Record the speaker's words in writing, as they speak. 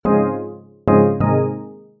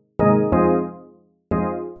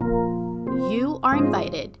are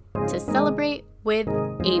invited to celebrate with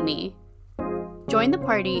Amy. Join the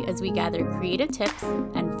party as we gather creative tips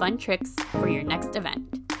and fun tricks for your next event.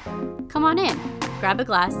 Come on in, grab a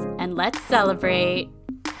glass, and let's celebrate.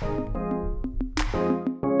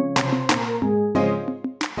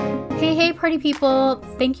 Hey, party people!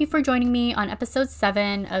 Thank you for joining me on episode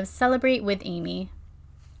 7 of Celebrate with Amy.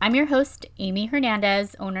 I'm your host, Amy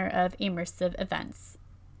Hernandez, owner of Immersive Events.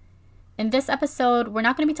 In this episode, we're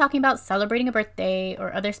not going to be talking about celebrating a birthday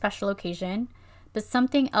or other special occasion, but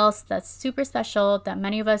something else that's super special that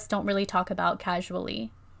many of us don't really talk about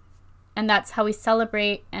casually. And that's how we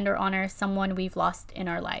celebrate and or honor someone we've lost in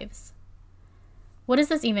our lives. What does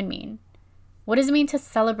this even mean? What does it mean to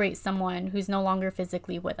celebrate someone who's no longer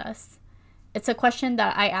physically with us? It's a question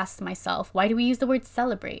that I asked myself. Why do we use the word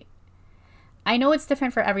celebrate? I know it's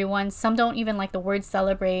different for everyone. Some don't even like the word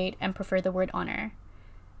celebrate and prefer the word honor.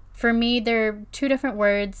 For me, they're two different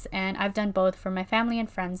words, and I've done both for my family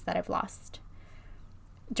and friends that I've lost.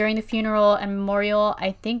 During the funeral and memorial,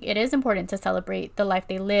 I think it is important to celebrate the life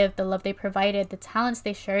they lived, the love they provided, the talents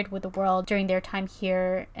they shared with the world during their time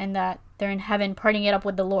here, and that they're in heaven partying it up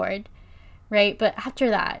with the Lord, right? But after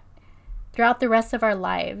that, throughout the rest of our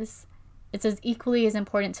lives, it's as equally as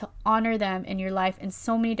important to honor them in your life in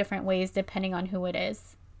so many different ways depending on who it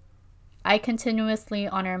is. I continuously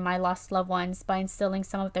honor my lost loved ones by instilling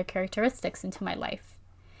some of their characteristics into my life.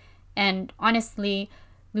 And honestly,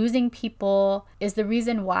 losing people is the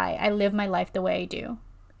reason why I live my life the way I do.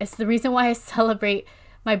 It's the reason why I celebrate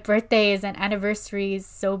my birthdays and anniversaries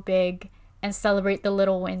so big and celebrate the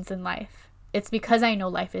little wins in life. It's because I know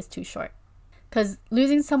life is too short. Because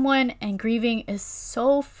losing someone and grieving is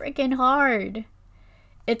so freaking hard.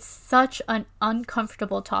 It's such an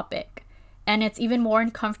uncomfortable topic. And it's even more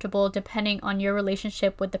uncomfortable depending on your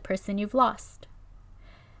relationship with the person you've lost.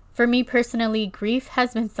 For me personally, grief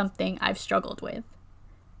has been something I've struggled with.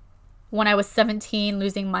 When I was 17,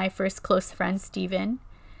 losing my first close friend, Steven.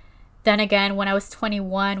 Then again, when I was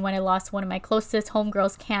 21, when I lost one of my closest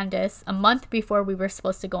homegirls, Candace, a month before we were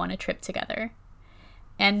supposed to go on a trip together.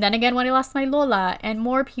 And then again, when I lost my Lola, and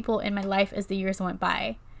more people in my life as the years went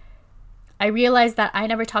by. I realized that I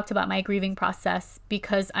never talked about my grieving process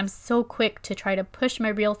because I'm so quick to try to push my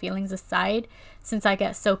real feelings aside since I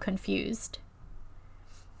get so confused.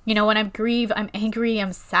 You know, when I grieve, I'm angry,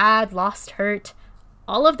 I'm sad, lost, hurt,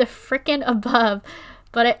 all of the frickin' above,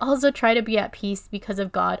 but I also try to be at peace because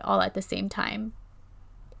of God all at the same time.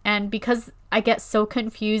 And because I get so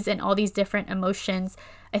confused in all these different emotions,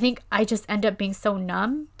 I think I just end up being so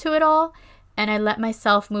numb to it all, and I let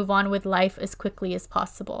myself move on with life as quickly as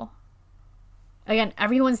possible. Again,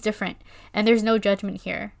 everyone's different, and there's no judgment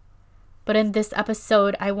here. But in this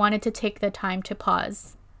episode, I wanted to take the time to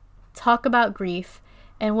pause, talk about grief,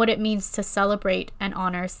 and what it means to celebrate and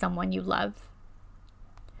honor someone you love.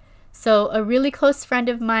 So, a really close friend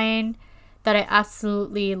of mine that I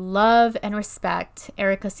absolutely love and respect,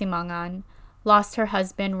 Erica Simangan, lost her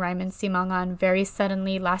husband, Ryman Simangan, very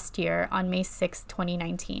suddenly last year on May 6,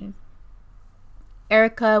 2019.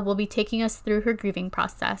 Erica will be taking us through her grieving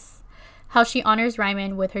process, how she honors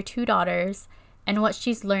Ryman with her 2 daughters, and what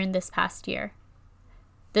she's learned this past year.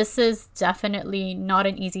 This is definitely not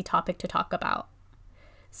an easy topic to talk about.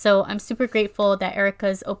 So I'm super grateful that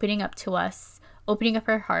Erica's opening up to us, opening up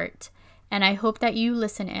her heart, and I hope that you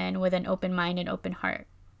listen in with an open mind and open heart.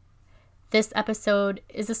 This episode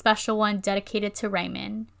is a special one dedicated to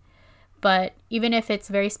Ryman, but even if it's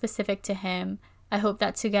very specific to him, I hope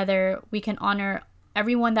that together we can honor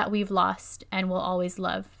everyone that we've lost and will always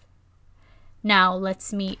love. Now,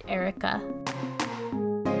 let's meet Erica.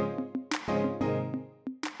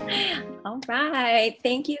 All right.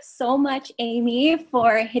 Thank you so much, Amy,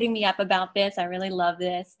 for hitting me up about this. I really love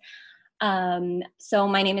this. So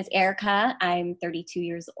my name is Erica. I'm 32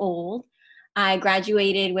 years old. I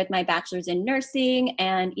graduated with my bachelor's in nursing,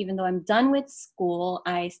 and even though I'm done with school,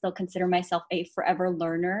 I still consider myself a forever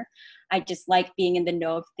learner. I just like being in the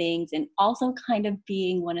know of things and also kind of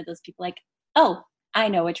being one of those people like, oh, I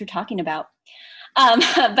know what you're talking about.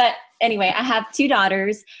 But anyway, I have 2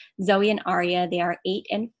 daughters, Zoe and Aria. They are 8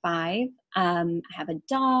 and 5. I have a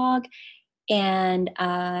dog, and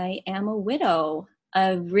I am a widow.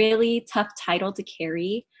 A really tough title to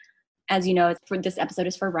carry. As you know, for this episode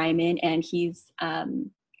is for Ryman, and he's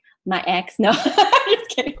my ex. No, I'm just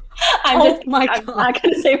kidding. I'm not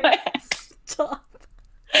going to say my ex. Stop.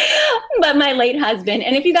 But my late husband.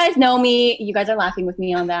 And if you guys know me, you guys are laughing with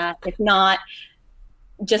me on that. If not,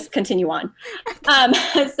 just continue on.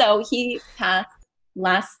 So he passed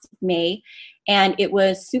last May, And it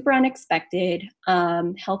was super unexpected,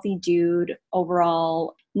 healthy dude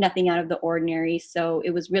overall, nothing out of the ordinary. So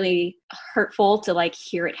it was really hurtful to like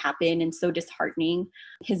hear it happen and so disheartening.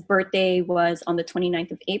 His birthday was on the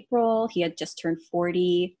 29th of April. He had just turned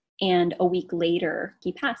 40. And a week later,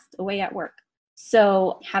 he passed away at work.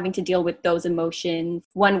 So having to deal with those emotions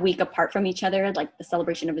 1 week apart from each other, like the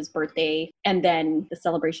celebration of his birthday and then the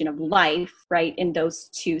celebration of life, right? In those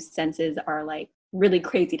two senses are like really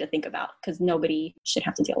crazy to think about because nobody should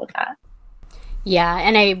have to deal with that. Yeah,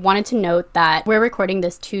 and I wanted to note that we're recording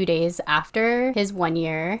this 2 days after his 1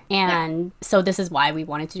 year, and so this is why we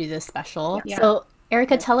wanted to do this special. Yeah. So,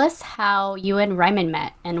 Erica, tell us how you and Ryman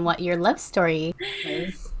met and what your love story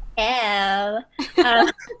is. Oh,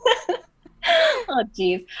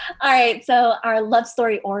 geez. All right, so our love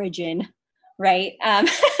story origin, right?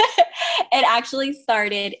 It actually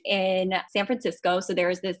started in San Francisco. So there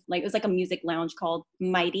was this, like, it was like a music lounge called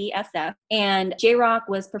Mighty SF. And J-Rock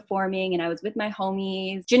was performing and I was with my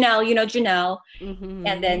homies. Janelle, you know Janelle. Mm-hmm.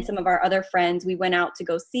 And then some of our other friends, we went out to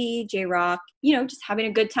go see J-Rock, you know, just having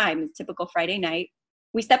a good time. It's typical Friday night.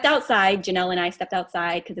 We stepped outside. Janelle and I stepped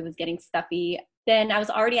outside because it was getting stuffy. Then I was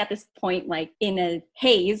already at this point, like in a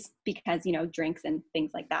haze because, you know, drinks and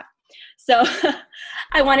things like that. So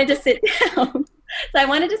I wanted to sit down.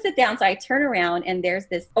 So I turn around and there's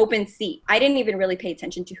this open seat. I didn't even really pay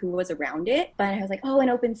attention to who was around it, but I was like, oh, an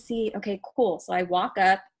open seat. Okay, cool. So I walk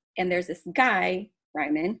up and there's this guy,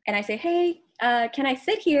 Ryman, and I say, hey, can I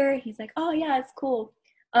sit here? He's like, oh yeah, it's cool.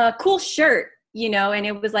 Cool shirt, you know, and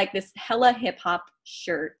it was like this hella hip hop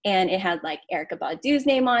shirt and it had like Erykah Badu's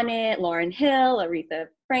name on it, Lauryn Hill, Aretha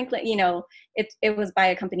Franklin, you know, it was by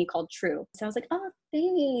a company called True. So I was like, oh,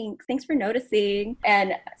 thanks for noticing.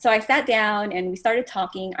 And so I sat down and we started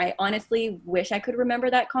talking. I honestly wish I could remember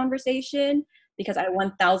that conversation because I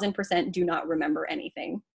 1000% do not remember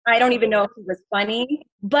anything. I don't even know if he was funny,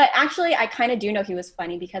 but actually I kind of do know he was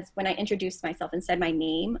funny because when I introduced myself and said my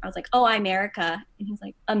name, I was like, oh, I'm Erica. And he's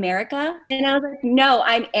like, America? And I was like, no,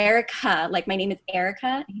 I'm Erica. Like my name is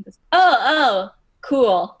Erica. And he goes, oh,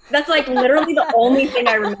 cool. That's like literally the only thing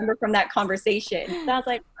I remember from that conversation. So I was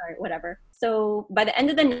like, all right, whatever. So by the end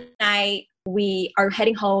of the night, we are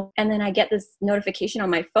heading home and then I get this notification on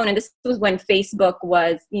my phone. And this was when Facebook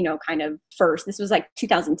was, you know, kind of first. This was like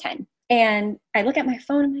 2010. And I look at my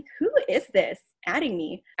phone, I'm like, who is this adding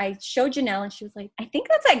me? I showed Janelle and she was like, I think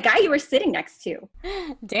that's that guy you were sitting next to.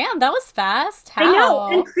 Damn, that was fast. How? I know,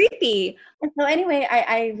 and creepy. And so anyway,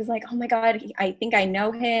 I was like, oh my God, I think I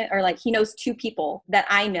know him, or like he knows two people that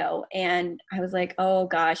I know. And I was like, oh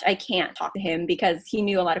gosh, I can't talk to him because he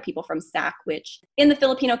knew a lot of people from SAC, which in the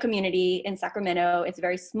Filipino community in Sacramento, it's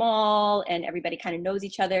very small and everybody kind of knows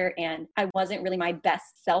each other. And I wasn't really my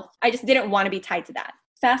best self. I just didn't want to be tied to that.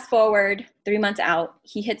 Fast forward 3 months out,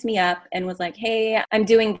 he hits me up and was like, hey, I'm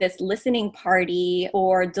doing this listening party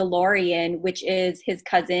for DeLorean, which is his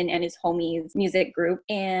cousin and his homie's music group.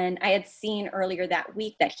 And I had seen earlier that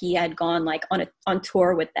week that he had gone like on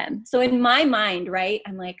tour with them. So in my mind, right,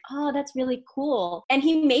 I'm like, oh, that's really cool. And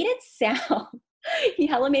he made it sound he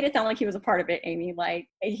hella made it sound like he was a part of it, Amy. Like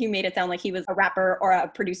he made it sound like he was a rapper or a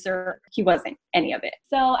producer. He wasn't any of it.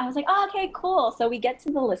 So I was like, oh, okay, cool. So we get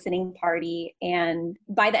to the listening party. And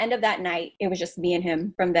by the end of that night, it was just me and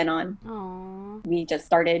him from then on. Aww. We just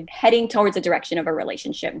started heading towards the direction of a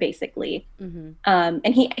relationship, basically. Mm-hmm.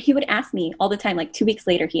 And he would ask me all the time, like 2 weeks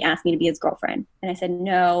later, he asked me to be his girlfriend. And I said,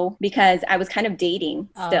 no, because I was kind of dating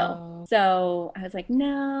still. Oh. So I was like,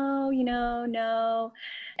 no, no.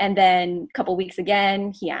 And then a couple weeks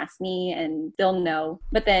again, he asked me and still no.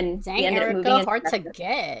 But then he ended up moving. Hard to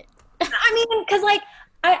get. I mean, because like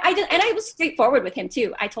I was straightforward with him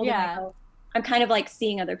too. I told him, I'm kind of like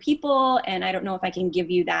seeing other people and I don't know if I can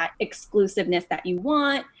give you that exclusiveness that you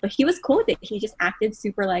want. But he was cool with it. He just acted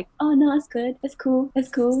super like, oh no, it's good. It's cool. It's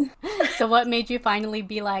cool. So what made you finally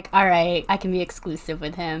be like, all right, I can be exclusive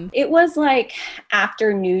with him? It was like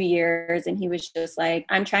after New Year's and he was just like,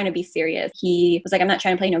 I'm trying to be serious. He was like, I'm not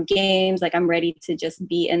trying to play no games. Like I'm ready to just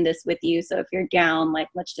be in this with you. So if you're down, like,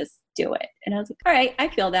 let's just do it. And I was like, all right, I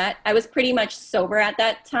feel that. I was pretty much sober at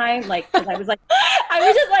that time. Like, cause I was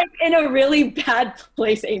just like in a really bad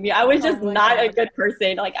place, Amy. I was just not a good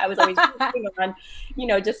person. Like I was always working on,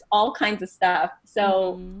 just all kinds of stuff.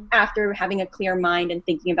 So after having a clear mind and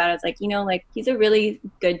thinking about it, I was like, like he's a really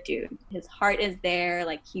good dude. His heart is there.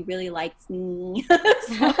 Like he really likes me.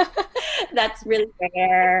 So that's really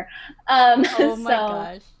rare. Oh my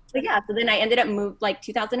gosh. So yeah, so then I ended up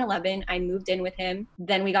 2011, I moved in with him.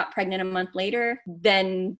 Then we got pregnant a month later.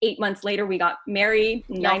 Then 8 months later, we got married.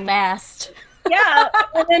 Y'all fast. Yeah.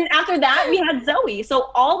 And then after that, we had Zoe.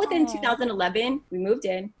 So all within 2011, we moved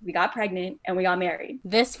in, we got pregnant, and we got married.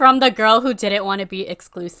 This from the girl who didn't want to be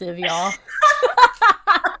exclusive, y'all.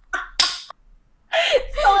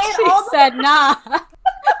 So She said, nah,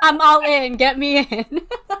 I'm all in. Get me in.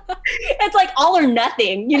 It's like all or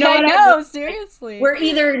nothing. You know I what know, I mean? seriously. We're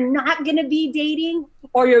either not going to be dating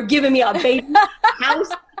or you're giving me a baby, house,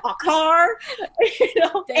 a car,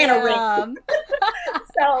 and a ring.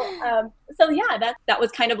 So yeah, that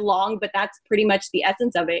was kind of long, but that's pretty much the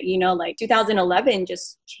essence of it. Like 2011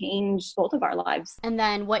 just changed both of our lives. And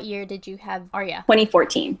then what year did you have Arya?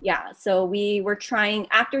 2014. Yeah. So we were trying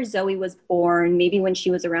after Zoe was born, maybe when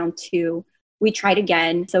she was around 2, we tried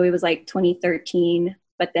again. So it was like 2013.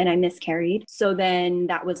 But then I miscarried. So then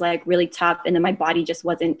that was like really tough. And then my body just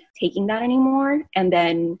wasn't taking that anymore. And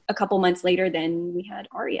then a couple months later, then we had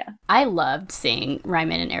Arya. I loved seeing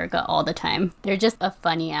Ryman and Erica all the time. They're just a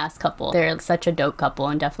funny ass couple. They're such a dope couple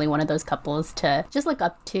and definitely one of those couples to just look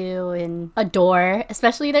up to and adore,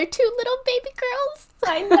 especially their 2 little baby girls.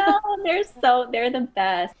 I know. They're the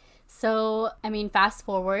best. So, I mean, fast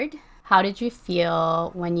forward. How did you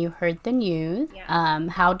feel when you heard the news? Yeah.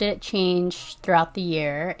 How did it change throughout the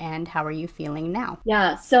year, and how are you feeling now?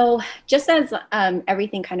 Yeah, so just as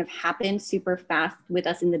everything kind of happened super fast with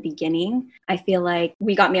us in the beginning, I feel like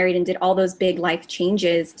we got married and did all those big life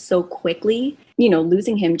changes so quickly.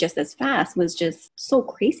 Losing him just as fast was just so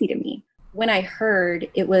crazy to me. When I heard,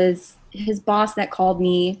 it was his boss that called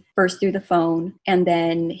me first through the phone, and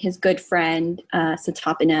then his good friend,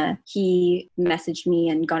 Satapana, he messaged me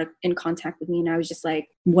and got in contact with me, and I was just like,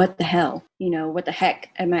 what the hell? What the heck?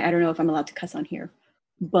 I don't know if I'm allowed to cuss on here,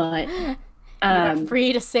 but... You're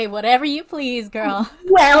free to say whatever you please, girl.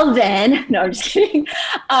 Well then, no, I'm just kidding.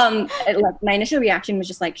 My initial reaction was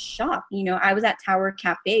just like shock. I was at Tower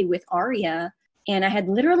Cafe with Arya, and I had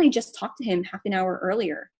literally just talked to him half an hour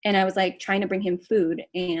earlier. And I was like trying to bring him food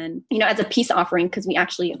and, as a peace offering, because we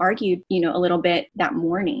actually argued, a little bit that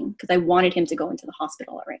morning because I wanted him to go into the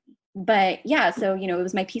hospital already. But yeah, so, it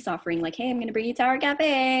was my peace offering, like, hey, I'm going to bring you to Tower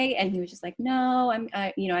Cafe. And he was just like, no, I'm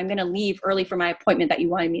going to leave early for my appointment that you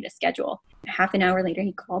wanted me to schedule. Half an hour later,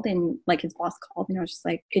 he called and like his boss called and I was just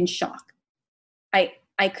like in shock.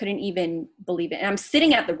 I couldn't even believe it. And I'm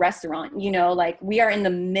sitting at the restaurant, like we are in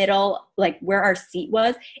the middle, like where our seat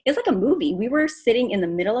was. It's like a movie. We were sitting in the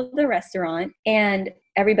middle of the restaurant and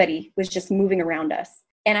everybody was just moving around us.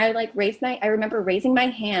 And I remember raising my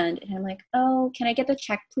hand and I'm like, oh, can I get the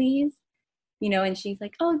check, please? And she's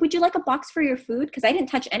like, oh, would you like a box for your food? Because I didn't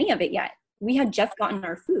touch any of it yet. We had just gotten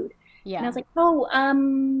our food. Yeah. And I was like, oh,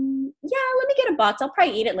 yeah, let me get a box. I'll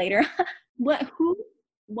probably eat it later. What?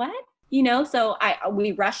 So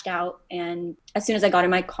we rushed out, and as soon as I got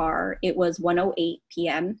in my car, it was 1:08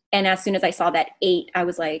 p.m. And as soon as I saw that 8, I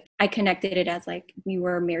was like, I connected it as like we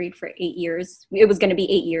were married for 8 years. It was going to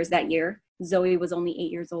be 8 years that year. Zoe was only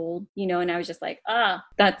 8 years old, and I was just like,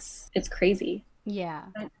 it's crazy. Yeah.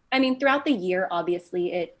 I mean, throughout the year,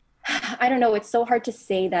 obviously I don't know. It's so hard to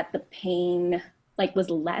say that the pain like was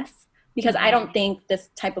less. Because I don't think this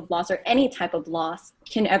type of loss or any type of loss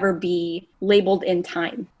can ever be labeled in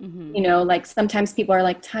time. Mm-hmm. Like sometimes people are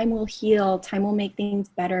like, time will heal, time will make things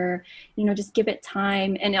better, just give it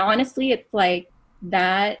time. And honestly, it's like,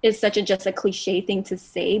 that is just a cliche thing to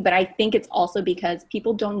say. But I think it's also because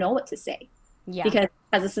people don't know what to say. Yeah. Because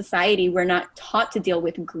as a society, we're not taught to deal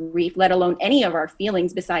with grief, let alone any of our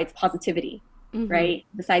feelings besides positivity. Mm-hmm. Right?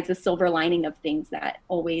 Besides the silver lining of things that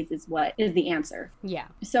always is what is the answer. Yeah.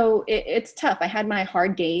 So it's tough. I had my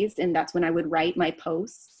hard days, and that's when I would write my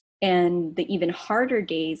posts. And the even harder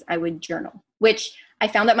days, I would journal, which I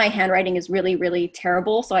found that my handwriting is really, really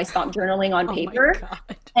terrible. So I stopped journaling on paper.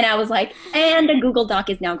 And I was like, and a Google Doc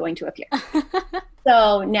is now going to appear.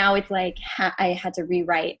 So now it's like I had to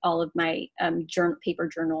rewrite all of my paper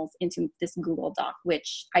journals into this Google Doc,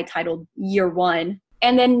 which I titled Year One.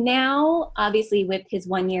 And then now, obviously, with his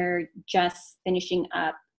 1 year just finishing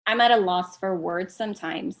up, I'm at a loss for words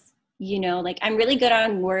sometimes. Like I'm really good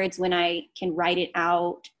on words when I can write it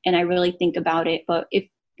out and I really think about it. But if,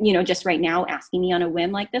 just right now asking me on a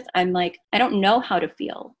whim like this, I'm like, I don't know how to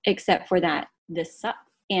feel except for that this sucks.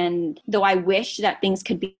 And though I wish that things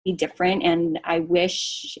could be different and I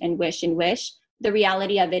wish and wish and wish, the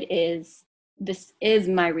reality of it is this is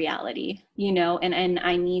my reality, and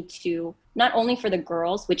I need to, not only for the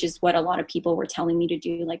girls, which is what a lot of people were telling me to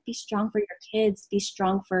do, like be strong for your kids, be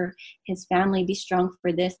strong for his family, be strong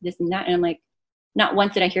for this and that. And I'm like, not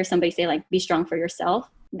once did I hear somebody say like, be strong for yourself.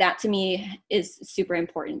 that to me is super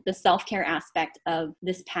important. The self-care aspect of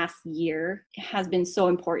this past year has been so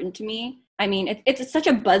important to me. I mean, it's such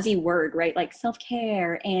a buzzy word, right? Like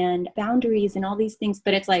self-care and boundaries and all these things.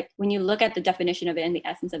 But it's like, when you look at the definition of it and the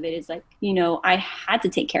essence of it, is like, I had to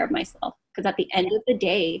take care of myself, because at the end of the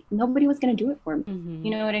day, nobody was going to do it for me. Mm-hmm.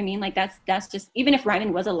 You know what I mean? Like that's just, even if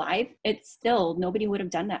Ryman was alive, it's still, nobody would have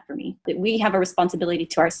done that for me. We have a responsibility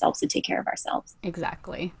to ourselves to take care of ourselves.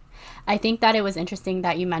 Exactly. I think that it was interesting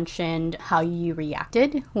that you mentioned how you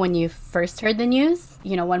reacted when you first heard the news.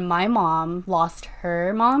 When my mom lost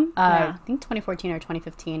her mom, I think 2014 or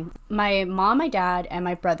 2015, my mom, my dad, and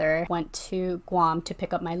my brother went to Guam to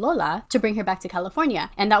pick up my Lola to bring her back to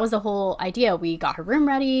California. And that was the whole idea. We got her room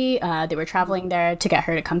ready. They were traveling there to get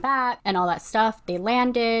her to come back and all that stuff. They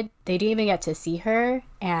landed. They didn't even get to see her.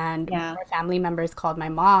 And one of our family members called my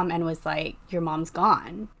mom and was like, "Your mom's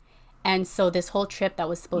gone." And so this whole trip that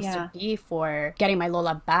was supposed to be for getting my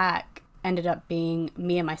Lola back ended up being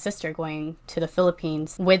me and my sister going to the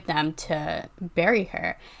Philippines with them to bury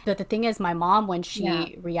her. But the thing is, my mom, when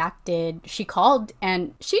she reacted, she called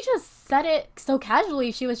and she just said it so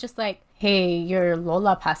casually. She was just like, "Hey, your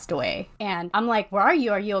Lola passed away." And I'm like, "Where are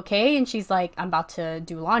you? Are you okay?" And she's like, "I'm about to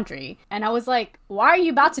do laundry." And I was like, "Why are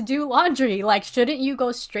you about to do laundry? Like, shouldn't you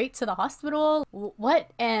go straight to the hospital?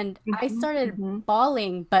 What?" And I started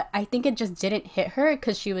bawling, but I think it just didn't hit her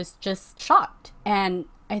because she was just shocked. And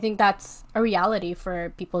I think that's a reality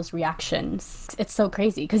for people's reactions. It's so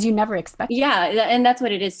crazy because you never expect it. Yeah, and that's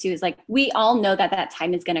what it is too, is like, we all know that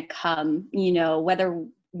time is going to come, whether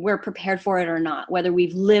we're prepared for it or not, whether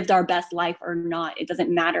we've lived our best life or not. It doesn't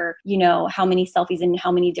matter, how many selfies and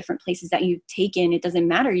how many different places that you've taken. It doesn't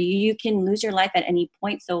matter. You can lose your life at any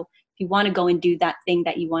point. So if you want to go and do that thing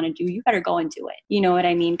that you want to do, you better go and do it. You know what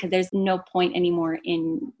I mean? Because there's no point anymore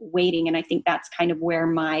in waiting. And I think that's kind of where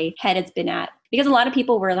my head has been at. Because a lot of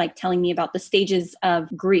people were like telling me about The Stages of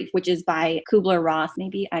Grief, which is by Kubler-Ross.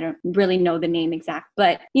 Maybe, I don't really know the name exact,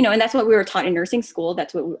 but, and that's what we were taught in nursing school.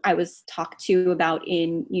 That's what I was talked to about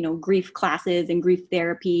in, grief classes and grief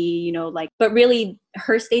therapy, but really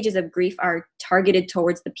her stages of grief are targeted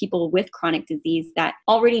towards the people with chronic disease that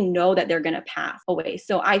already know that they're going to pass away.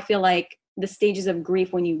 So I feel like the stages of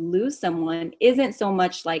grief when you lose someone isn't so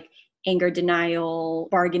much like anger, denial,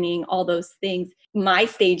 bargaining, all those things. My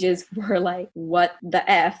stages were like, what the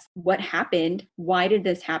F? What happened? Why did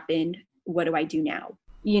this happen? What do I do now?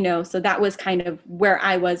 So that was kind of where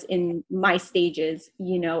I was in my stages,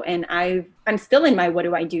 and I'm still in my what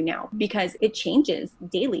do I do now, because it changes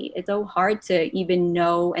daily. It's so hard to even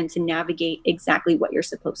know and to navigate exactly what you're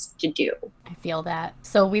supposed to do. I feel that.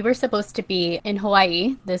 So we were supposed to be in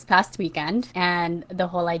Hawaii this past weekend, and the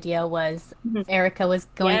whole idea was Erica was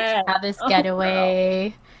going to have this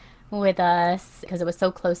getaway with us because it was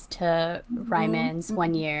so close to Ryman's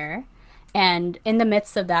 1 year. And in the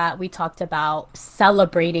midst of that, we talked about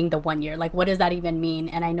celebrating the 1 year. Like, what does that even mean?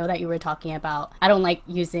 And I know that you were talking about, I don't like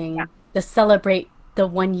using the celebrate the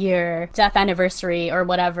 1 year death anniversary or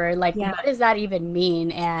whatever. Like, what does that even mean?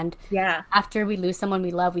 And after we lose someone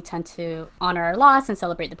we love, we tend to honor our loss and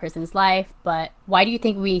celebrate the person's life. But why do you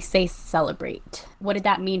think we say celebrate? What did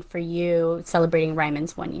that mean for you, celebrating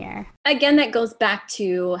Ryman's 1 year? Again, that goes back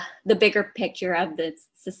to the bigger picture of the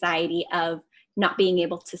society of not being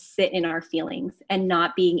able to sit in our feelings and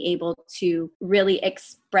not being able to really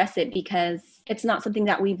express it, because it's not something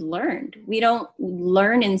that we've learned. We don't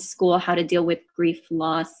learn in school how to deal with grief,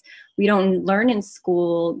 loss. We don't learn in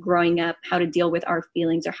school growing up how to deal with our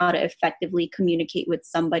feelings or how to effectively communicate with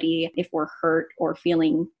somebody if we're hurt or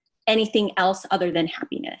feeling anything else other than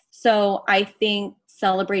happiness. So I think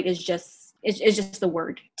celebrate is just the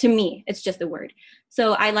word. To me, it's just the word.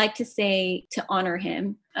 So I like to say to honor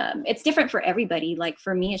him. It's different for everybody. Like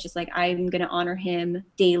for me, it's just like, I'm going to honor him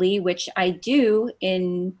daily, which I do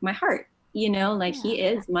in my heart, he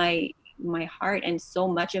is my heart. And so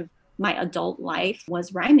much of my adult life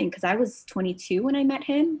was Ryman, because I was 22 when I met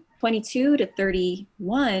him. 22 to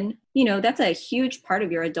 31, that's a huge part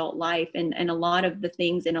of your adult life. And a lot of the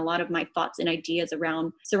things and a lot of my thoughts and ideas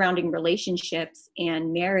around surrounding relationships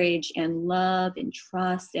and marriage and love and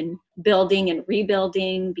trust and building and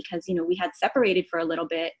rebuilding, because, we had separated for a little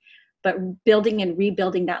bit, but building and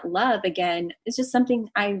rebuilding that love again is just something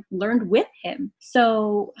I learned with him.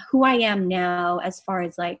 So who I am now, as far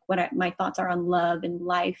as like my thoughts are on love and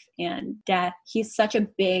life and death, he's such a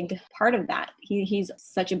big part of that. He's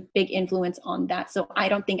such a big influence on that. So I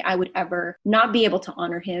don't think I would ever not be able to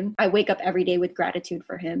honor him. I wake up every day with gratitude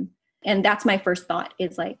for him. And that's my first thought,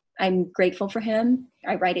 is like, I'm grateful for him.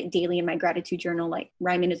 I write it daily in my gratitude journal. Like,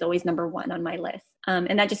 Ryman is always number one on my list.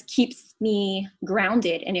 And that just keeps me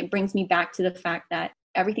grounded. And it brings me back to the fact that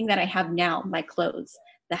everything that I have now, my clothes,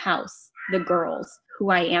 the house, the girls, who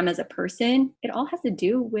I am as a person, it all has to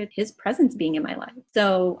do with his presence being in my life.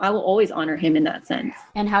 So I will always honor him in that sense.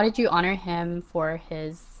 And how did you honor him for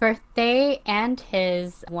his birthday and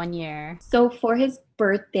his 1 year? So for his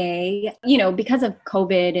birthday, because of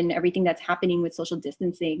COVID and everything that's happening with social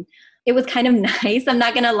distancing, it was kind of nice. I'm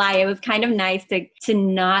not going to lie. It was kind of nice to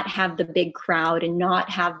not have the big crowd and not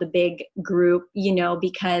have the big group,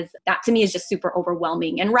 because that to me is just super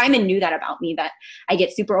overwhelming. And Ryman knew that about me, that I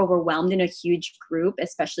get super overwhelmed in a huge group,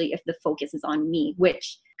 especially if the focus is on me,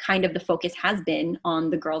 which kind of the focus has been on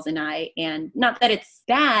the girls and I. And not that it's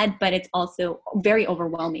bad, but it's also very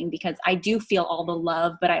overwhelming because I do feel all the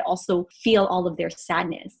love, but I also feel all of their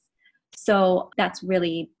sadness. So that's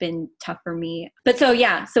really been tough for me. But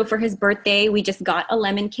so for his birthday, we just got a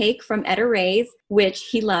lemon cake from Etta Ray's, which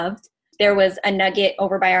he loved. There was a Nugget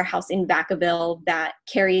over by our house in Vacaville that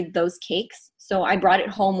carried those cakes. So I brought it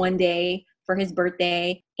home one day for his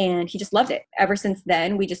birthday and he just loved it. Ever since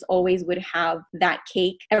then, we just always would have that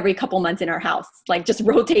cake every couple months in our house, like just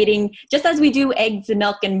rotating, just as we do eggs and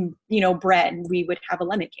milk and, bread, we would have a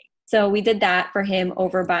lemon cake. So we did that for him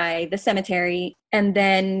over by the cemetery. And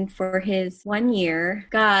then for his 1 year,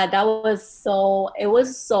 God, it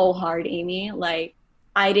was so hard, Amy. Like,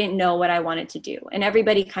 I didn't know what I wanted to do. And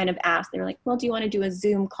everybody kind of asked, they were like, well, do you want to do a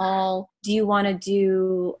Zoom call? Do you want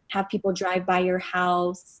to have people drive by your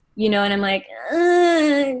house? And I'm like,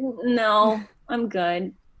 no, I'm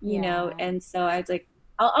good, And so I was like,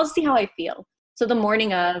 I'll see how I feel. So the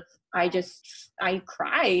morning of, I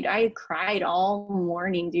cried. I cried all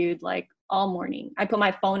morning, dude, like all morning. I put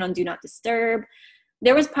my phone on Do Not Disturb.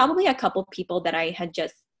 There was probably a couple people that I had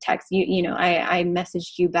just text you, I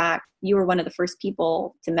messaged you back. You were one of the first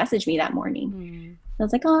people to message me that morning. I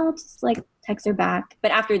was like, I'll just text her back. But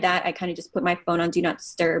after that, I kind of just put my phone on Do Not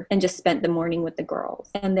Disturb and just spent the morning with the girls.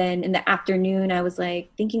 And then in the afternoon, I was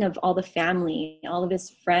thinking of all the family, all of his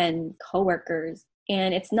friends, coworkers.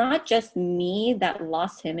 And it's not just me that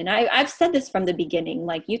lost him. And I've said this from the beginning,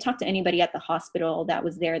 you talk to anybody at the hospital that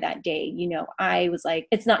was there that day, I was like,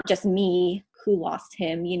 it's not just me who lost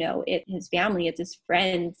him, it's his family, it's his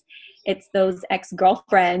friends, it's those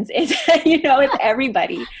ex-girlfriends, it's, it's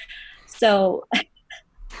everybody. So,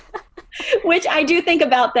 which I do think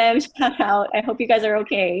about them, shout out. I hope you guys are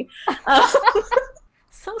okay.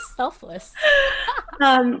 So selfless.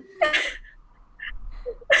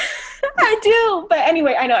 I do. But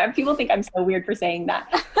anyway, I know people think I'm so weird for saying that,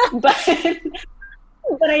 but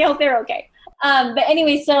I hope they're okay. But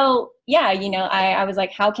anyway, so I was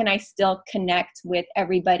like, how can I still connect with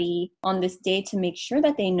everybody on this day to make sure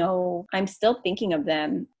that they know I'm still thinking of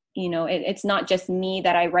them? It's not just me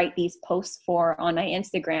that I write these posts for on my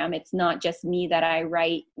Instagram. It's not just me that I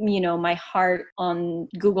write, my heart on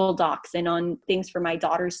Google Docs and on things for my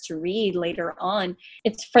daughters to read later on.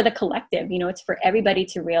 It's for the collective, it's for everybody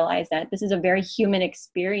to realize that this is a very human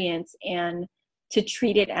experience, and to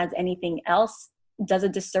treat it as anything else does a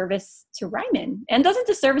disservice to Ryman and does a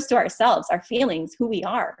disservice to ourselves, our feelings, who we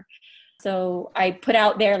are. So I put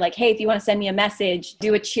out there hey, if you want to send me a message,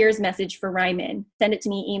 do a cheers message for Ryman, send it to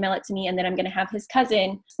me, email it to me, and then I'm going to have his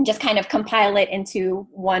cousin just kind of compile it into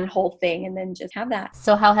one whole thing and then just have that.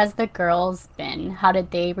 So how has the girls been? How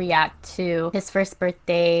did they react to his first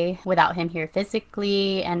birthday without him here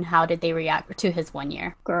physically? And how did they react to his 1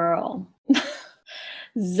 year? Girl,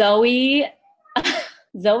 Zoe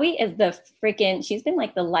is she's been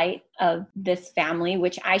the light of this family,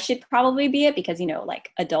 which I should probably be it because,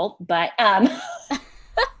 adult, but,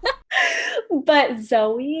 but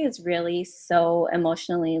Zoe is really so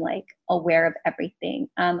emotionally aware of everything.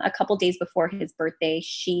 A couple days before his birthday,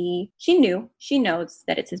 she knows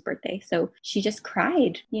that it's his birthday. So she just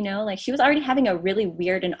cried, she was already having a really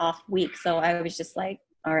weird and off week. So I was just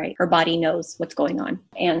all right, her body knows what's going on.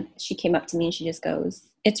 And she came up to me and she just goes,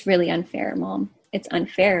 "It's really unfair, Mom. It's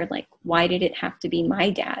unfair. Why did it have to be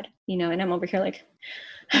my dad?" And I'm over here okay.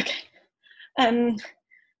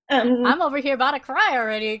 I'm over here about to cry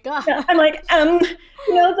already. God. I'm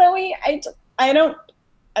Zoe, I don't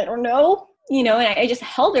know, and I just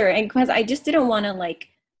held her, and because I just didn't want to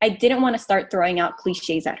I didn't want to start throwing out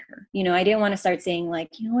cliches at her. I didn't want to start saying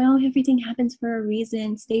well, everything happens for a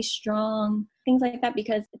reason, stay strong, things like that.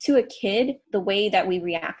 Because to a kid, the way that we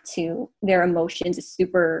react to their emotions is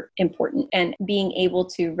super important. And being able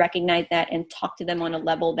to recognize that and talk to them on a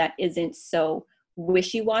level that isn't so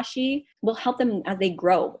wishy-washy will help them as they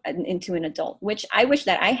grow into an adult, which I wish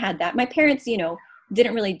that I had that. My parents,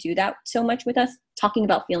 didn't really do that so much with us. Talking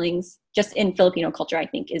about feelings just in Filipino culture, I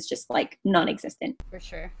think, is just non-existent. For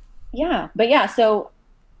sure. Yeah. But so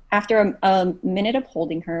after a minute of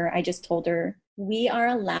holding her, I just told her, we are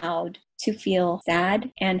allowed to feel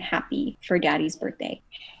sad and happy for Daddy's birthday.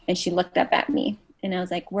 And she looked up at me and I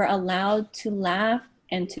was like, we're allowed to laugh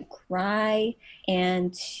and to cry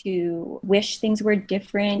and to wish things were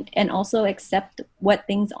different and also accept what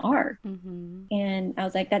things are. Mm-hmm. And I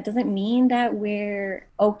was like, that doesn't mean that we're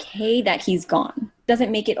okay that he's gone.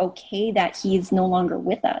 Doesn't make it okay that he's no longer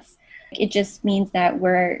with us. It just means that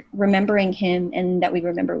we're remembering him and that we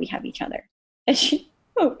remember we have each other. And she,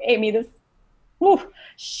 Amy,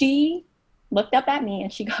 she looked up at me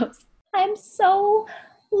and she goes, I'm so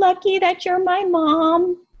lucky that you're my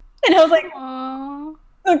mom. And I was like, aww.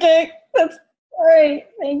 Okay, that's all right,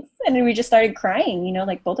 thanks. And then we just started crying, you know,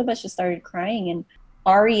 like both of us just started crying. And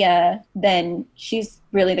Aria, then she's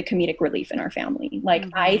really the comedic relief in our family. Like,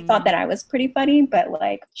 mm-hmm. I thought that I was pretty funny, but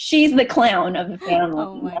like, she's the clown of the family.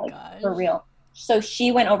 Oh my gosh. For real. So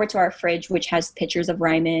she went over to our fridge, which has pictures of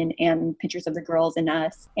Ryman and pictures of the girls and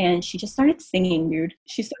us. And she just started singing, dude.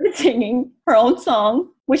 She started singing her own song,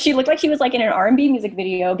 which she looked like she was like in an R&B music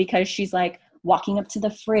video because she's like walking up to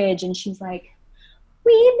the fridge and she's like,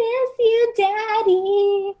 we miss you,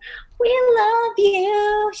 Daddy. We love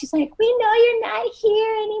you. She's like, we know you're not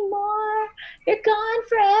here anymore. You're gone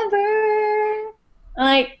forever. I'm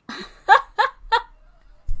like,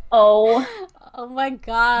 oh my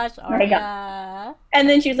gosh, Aria. God. And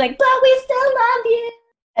then she was like, but we still love you.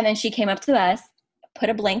 And then she came up to us, put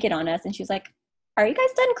a blanket on us, and she was like, are you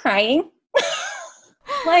guys done crying?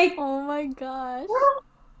 Like, oh my gosh.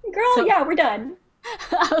 Girl, yeah, we're done.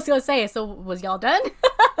 I was going to say, so was y'all done?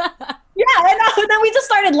 Yeah, and then we just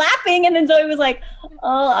started laughing, and then Zoe was like,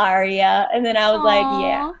 oh, Aria. And then I was like,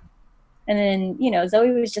 yeah. And then, you know,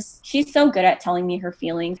 Zoe was just, she's so good at telling me her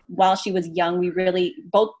feelings. While she was young, we really,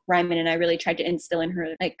 both Ryman and I really tried to instill in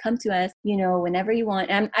her, like, come to us, you know, whenever you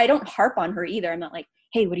want. And I don't harp on her either. I'm not like,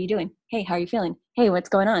 hey, what are you doing? Hey, how are you feeling? Hey, what's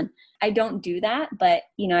going on? I don't do that. But,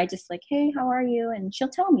 you know, I just like, hey, how are you? And she'll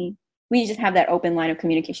tell me. We just have that open line of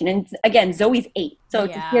communication. And again, Zoe's 8. So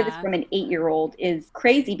to hear this from an 8-year-old is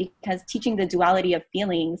crazy because teaching the duality of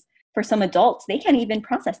feelings for some adults, they can't even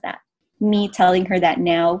process that. Me telling her that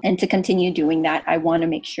now and to continue doing that, I want to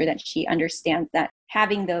make sure that she understands that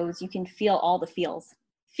having those, you can feel all the feels.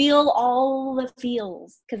 Feel all the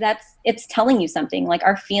feels because it's telling you something. Like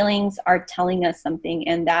our feelings are telling us something,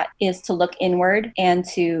 and that is to look inward and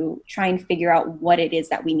to try and figure out what it is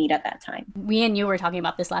that we need at that time. We and you were talking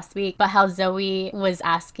about this last week, but how Zoe was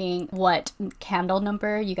asking what candle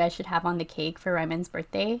number you guys should have on the cake for Ryman's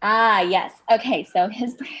birthday. Ah, yes. Okay, so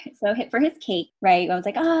for his cake, right? I was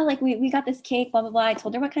like, oh, like we got this cake, blah blah blah. I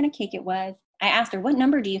told her what kind of cake it was. I asked her, what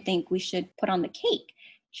number do you think we should put on the cake?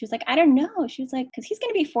 She was like, I don't know. She was like, because he's going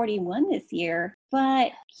to be 41 this year,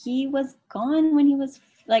 but he was gone when he was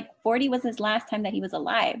like 40 was his last time that he was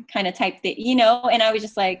alive, kind of type thing, you know? And I was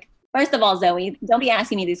just like, first of all, Zoe, don't be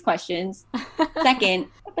asking me these questions. Second,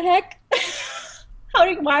 what the heck?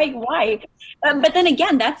 Why? But then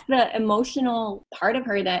again, that's the emotional part of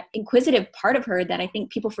her, that inquisitive part of her that I think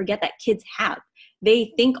people forget that kids have.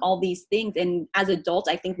 They think all these things. And as adults,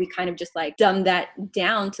 I think we kind of just like dumb that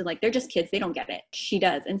down to like, they're just kids. They don't get it. She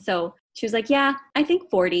does. And so she was like, yeah, I think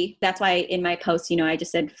 40. That's why in my post, you know, I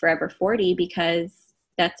just said forever 40 because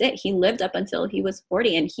that's it. He lived up until he was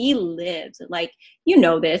 40 and he lived like, you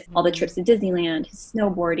know, this, all the trips to Disneyland, his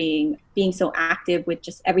snowboarding, being so active with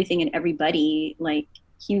just everything and everybody. Like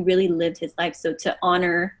he really lived his life. So to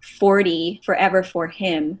honor 40 forever for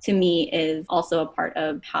him, to me, is also a part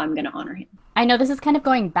of how I'm going to honor him. I know this is kind of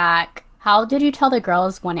going back. How did you tell the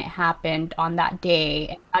girls when it happened on that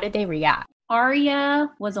day? How did they react?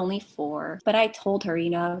 Aria was only 4, but I told her, you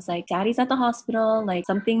know, I was like, Daddy's at the hospital. Like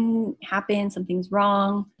something happened. Something's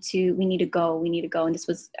wrong. We need to go. And this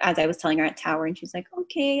was as I was telling her at Tower. And she's like,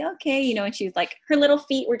 okay. You know, and she's like, her little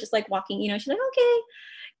feet were just like walking, you know, she's like, okay.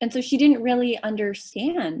 And so she didn't really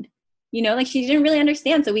understand. You know, like she didn't really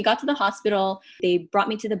understand. So we got to the hospital. They brought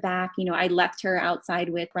me to the back. You know, I left her outside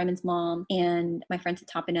with Ryman's mom and my friend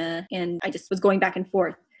Tatapana, and I just was going back and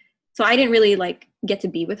forth. So I didn't really like get to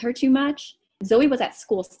be with her too much. Zoe was at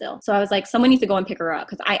school still. So I was like, someone needs to go and pick her up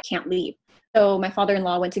because I can't leave. So my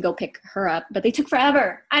father-in-law went to go pick her up, but they took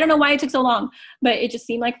forever. I don't know why it took so long, but it just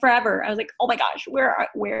seemed like forever. I was like, oh my gosh,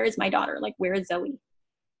 where is my daughter? Like, where is Zoe?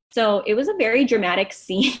 So it was a very dramatic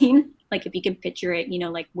scene. Like if you can picture it, you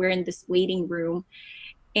know, like we're in this waiting room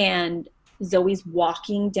and Zoe's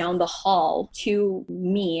walking down the hall to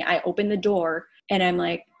me. I open the door and I'm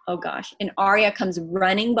like, oh gosh. And Aria comes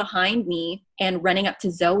running behind me and running up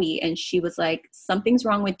to Zoe. And she was like, something's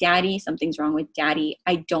wrong with Daddy. Something's wrong with Daddy.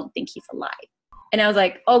 I don't think he's alive. And I was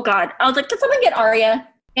like, oh God. I was like, can someone get Aria?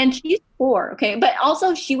 And she's 4. Okay. But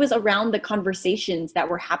also she was around the conversations that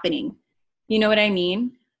were happening. You know what I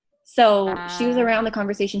mean? So she was Uh, around the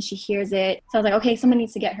conversation. She hears it. So I was like, okay, someone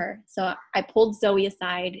needs to get her. So I pulled Zoe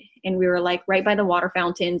aside and we were like right by the water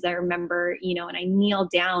fountains. I remember, and I kneel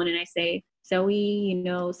down and I say, Zoe,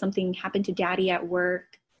 something happened to daddy at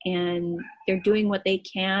work and they're doing what they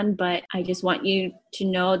can, but I just want you to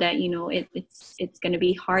know that, it's going to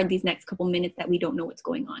be hard these next couple minutes that we don't know what's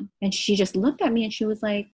going on. And she just looked at me and she was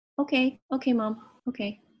like, okay, mom.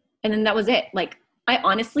 Okay. And then that was it. Like, I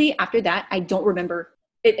honestly, after that, I don't remember.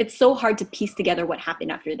 It's so hard to piece together what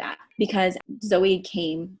happened after that because Zoe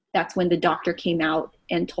came. That's when the doctor came out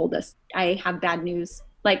and told us, I have bad news.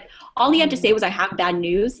 Like, all he had to say was, I have bad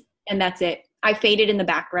news. And that's it. I faded in the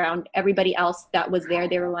background. Everybody else that was there,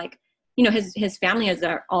 they were like, his family is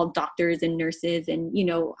all doctors and nurses and,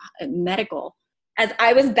 medical. As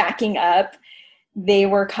I was backing up, they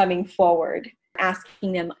were coming forward,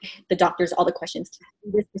 asking them, the doctors, all the questions. Can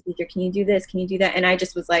you do this procedure? Can you do this? Can you do that? And I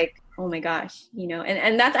just was like, oh my gosh,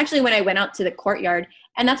 and that's actually when I went out to the courtyard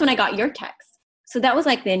and that's when I got your text. So that was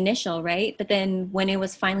like the initial, right? But then when it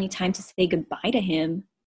was finally time to say goodbye to him,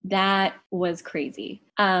 that was crazy.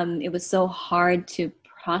 It was so hard to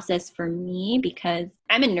process for me because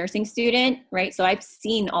I'm a nursing student, right? So I've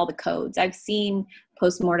seen all the codes. I've seen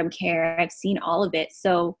postmortem care. I've seen all of it.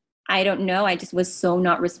 So I don't know. I just was so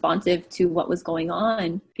not responsive to what was going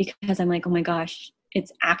on because I'm like, oh my gosh,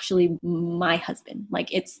 it's actually my husband.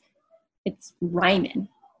 Like it's Ryman.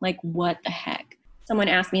 Like what the heck? Someone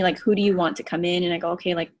asked me like, who do you want to come in? And I go,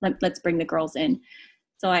 okay, like let's bring the girls in.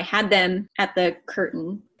 So I had them at the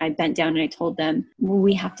curtain. I bent down and I told them,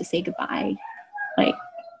 we have to say goodbye. Like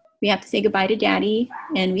we have to say goodbye to daddy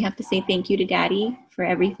and we have to say thank you to daddy for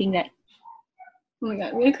everything that, oh my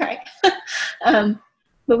God, I'm gonna cry.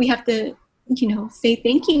 But we have to, say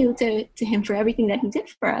thank you to him for everything that he did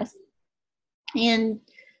for us. And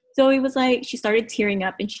Zoe was like, she started tearing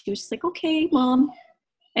up and she was just like, okay, mom.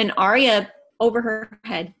 And Aria over her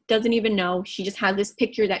head doesn't even know. She just has this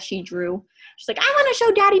picture that she drew. She's like, I want to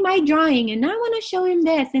show daddy my drawing and I want to show him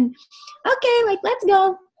this. And okay, like, let's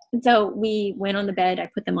go. And so we went on the bed.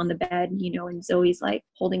 I put them on the bed, and Zoe's like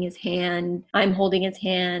holding his hand. I'm holding his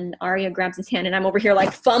hand. Aria grabs his hand and I'm over here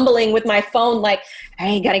like fumbling with my phone. Like,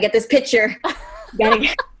 hey, gotta get this picture. Gotta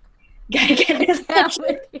get this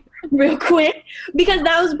picture real quick. Because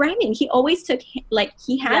that was Brandon. He always took, like,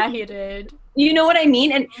 he had. Yeah, he did. You know what I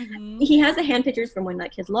mean? And he has the hand pictures from when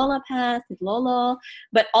like his Lola passed, his Lolo.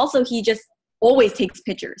 But also he just always takes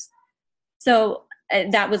pictures. So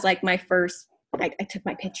that was like my first. I took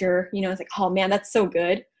my picture, I was like, oh man, that's so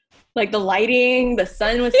good. Like the lighting, the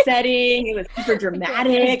sun was setting. It was super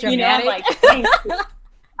dramatic, like, thanks.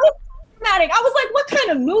 Dramatic. I was like, what kind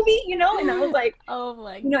of movie, And I was like, oh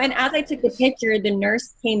my God. And as I took the picture, the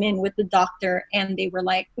nurse came in with the doctor and they were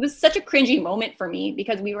like, it was such a cringy moment for me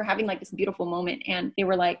because we were having like this beautiful moment and they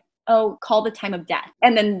were like, oh, call the time of death.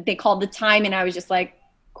 And then they called the time and I was just like,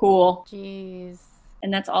 cool. Jeez.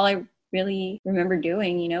 And that's all I really remember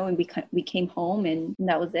doing, and we came home and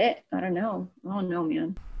that was it. I don't know,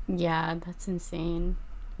 man. Yeah, that's insane.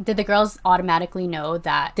 Did the girls automatically know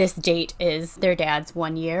that this date is their dad's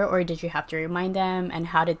 1 year, or did you have to remind them? And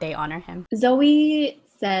how did they honor him? Zoe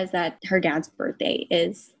says that her dad's birthday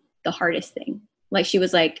is the hardest thing. Like she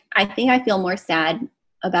was like, I think I feel more sad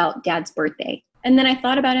about dad's birthday. And then I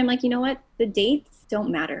thought about it, I'm like, you know what? The dates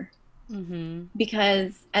don't matter.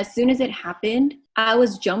 Because as soon as it happened, I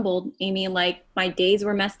was jumbled, Amy. Like my days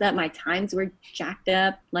were messed up. My times were jacked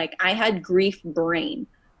up. Like I had grief brain.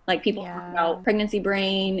 Like people talk about pregnancy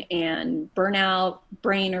brain and burnout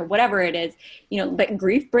brain or whatever it is, but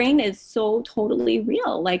grief brain is so totally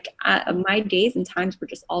real. Like my days and times were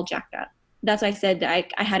just all jacked up. That's why I said that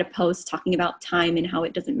I had a post talking about time and how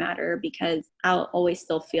it doesn't matter because I'll always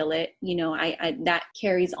still feel it. I that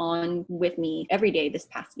carries on with me every day this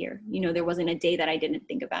past year. There wasn't a day that I didn't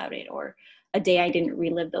think about it or a day I didn't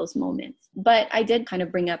relive those moments. But I did kind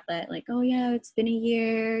of bring up that like, oh yeah, it's been a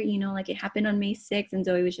year, like it happened on May 6th. And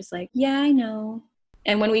Zoe was just like, yeah, I know.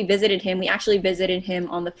 And when we visited him, we actually visited him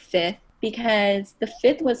on the 5th because the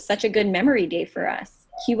 5th was such a good memory day for us.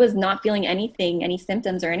 He was not feeling anything, any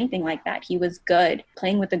symptoms or anything like that. He was good,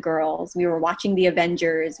 playing with the girls. We were watching the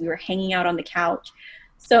Avengers. We were hanging out on the couch.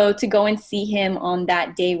 So to go and see him on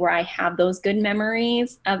that day where I have those good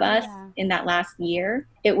memories of us in that last year,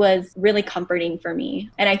 it was really comforting for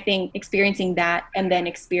me. And I think experiencing that and then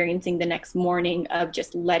experiencing the next morning of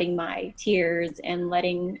just letting my tears and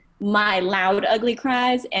letting my loud, ugly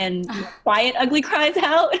cries and quiet, ugly cries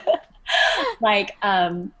out, like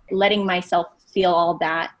letting myself feel all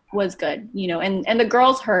that was good, you know, and the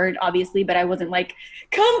girls heard obviously, but I wasn't like,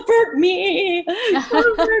 comfort me,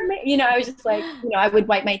 comfort me. You know, I was just like, you know, I would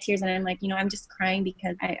wipe my tears and I'm like, you know, I'm just crying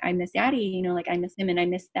because I miss daddy, you know, like I miss him and I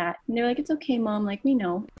miss that. And they're like, it's okay, mom. Like, we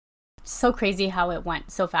know. So crazy how it went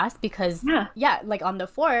so fast because like on the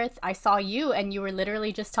 4th I saw you and you were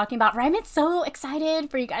literally just talking about Ryman's so excited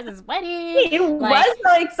for you guys' wedding. He was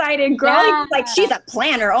so excited, girl. He was like, she's a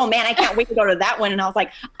planner. Oh man, I can't wait to go to that one. And I was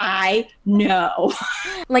like, I know.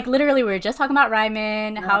 Like literally we were just talking about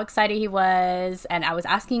Ryman, how excited he was, and I was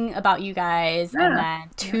asking about you guys, and then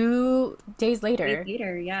 2 days later,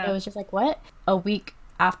 it was just like, what? A week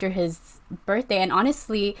after his birthday. And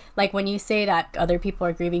honestly, like when you say that other people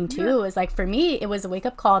are grieving too, it's like for me it was a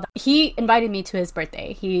wake-up call. He invited me to his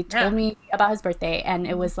birthday. He told me about his birthday, and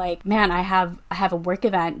it was like, man, I have a work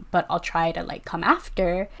event, but I'll try to like come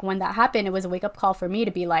after. When that happened, it was a wake-up call for me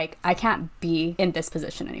to be like, I can't be in this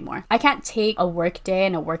position anymore. I can't take a work day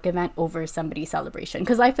and a work event over somebody's celebration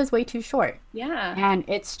because life is way too short. And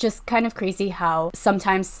it's just kind of crazy how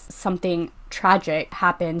sometimes something tragic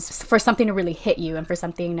happens for something to really hit you and for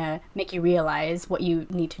something to make you realize what you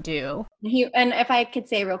need to do. And if I could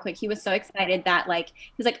say real quick, he was so excited that like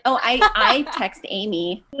he's like, oh, I text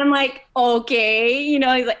Amy. And I'm like, okay, you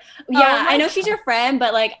know, he's like, yeah, I know she's your friend,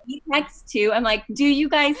 but like he texts too. I'm like, do you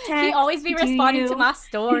guys text? He always be responding to my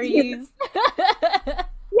stories.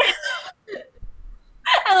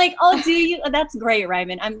 I'm like, oh, do you? That's great,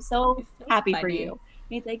 Ryman. I'm so happy for you. And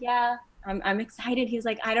he's like, yeah. I'm excited. He's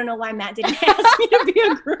like, I don't know why Matt didn't ask me to be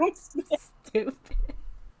a groomsman. Stupid.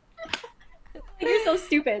 You're so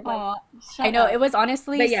stupid. Like, I know, it was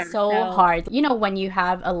honestly so hard. You know, when you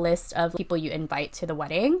have a list of people you invite to the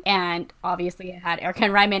wedding, and obviously it had Erica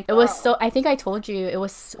and Ryman. It was so, I think I told you, it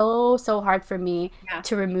was so hard for me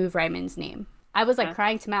to remove Ryman's name. I was like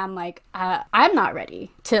crying to Matt. I'm like, I'm not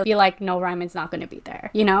ready to be like, no, Ryman's not going to be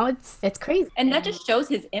there. You know, it's crazy. And that just shows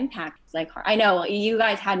his impact. It's like, I know you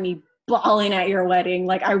guys had me bawling at your wedding.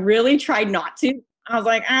 Like I really tried not to. I was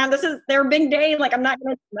like, this is their big day. Like I'm not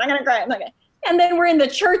gonna cry. I'm not gonna. And then we're in the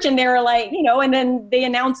church and they were like, you know, and then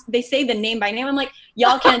they say the name by name. I'm like,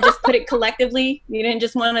 y'all can't just put it collectively. You didn't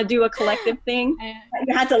just want to do a collective thing.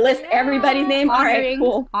 You had to list everybody's name. All right,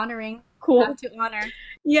 cool. Honoring. Cool. Have to honor.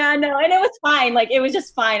 Yeah, no, and it was fine. Like it was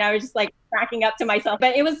just fine. I was just like cracking up to myself.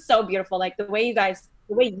 But it was so beautiful. Like the way you guys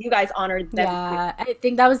honored them. Yeah, I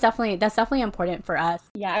think that's definitely important for us.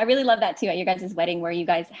 Yeah, I really love that too at your guys' wedding where you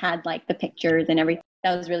guys had like the pictures and everything.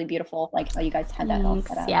 That was really beautiful, like how you guys had that all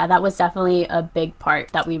set up. Yeah, that was definitely a big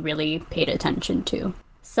part that we really paid attention to.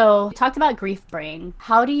 So we talked about grief brain.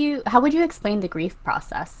 How would you explain the grieving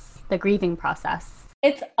process?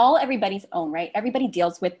 It's all everybody's own, right? Everybody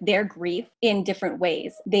deals with their grief in different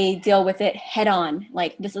ways. They deal with it head on.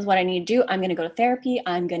 Like, this is what I need to do. I'm going to go to therapy.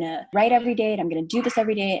 I'm going to write every day. And I'm going to do this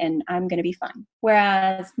every day. And I'm going to be fine.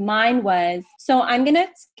 Whereas mine was, so I'm going to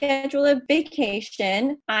schedule a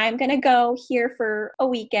vacation. I'm going to go here for a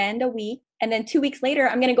week. And then 2 weeks later,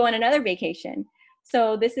 I'm going to go on another vacation.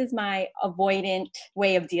 So this is my avoidant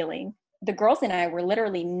way of dealing. The girls and I were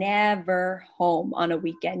literally never home on a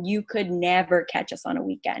weekend. You could never catch us on a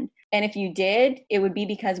weekend. And if you did, it would be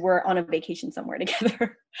because we're on a vacation somewhere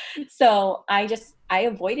together. So I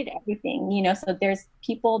avoided everything, you know, so there's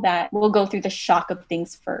people that will go through the shock of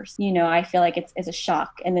things first. You know, I feel like it's a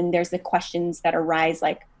shock. And then there's the questions that arise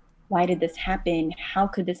like, why did this happen? How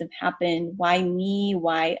could this have happened? Why me?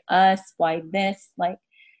 Why us? Why this? Like,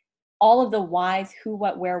 all of the whys, who,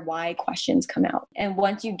 what, where, why questions come out. And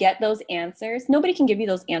once you get those answers, nobody can give you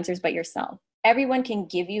those answers but yourself. Everyone can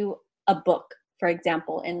give you a book, for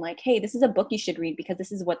example, and like, hey, this is a book you should read because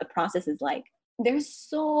this is what the process is like. There's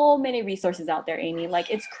so many resources out there, Amy. Like,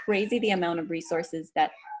 it's crazy the amount of resources that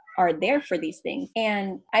are there for these things.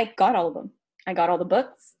 And I got all of them. I got all the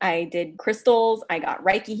books. I did crystals. I got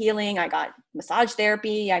Reiki healing. I got massage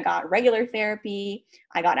therapy. I got regular therapy.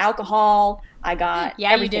 I got alcohol. I got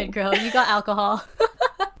everything. You did, girl. You got alcohol.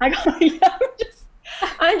 I'm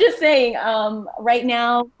just saying, right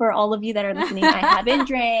now, for all of you that are listening, I haven't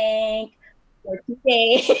drank for 2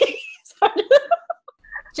 days.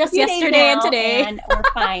 Just yesterday and today. And we're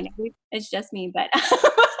fine. It's just me, but...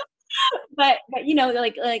 But you know,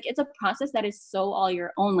 like it's a process that is so all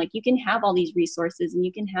your own. Like you can have all these resources and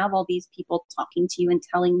you can have all these people talking to you and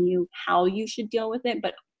telling you how you should deal with it.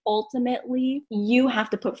 But ultimately, you have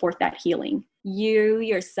to put forth that healing. You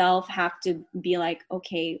yourself have to be like,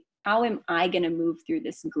 okay, how am I going to move through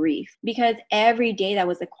this grief? Because every day that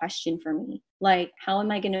was a question for me. Like, how am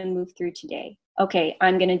I going to move through today? Okay,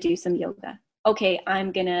 I'm going to do some yoga. Okay,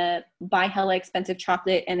 I'm going to buy hella expensive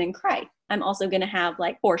chocolate and then cry. I'm also going to have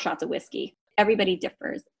like 4 shots of whiskey. Everybody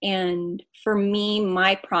differs. And for me,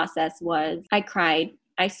 my process was I cried,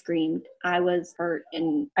 I screamed, I was hurt,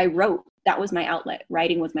 and I wrote. That was my outlet.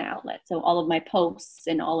 Writing was my outlet. So all of my posts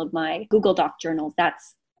and all of my Google Doc journals,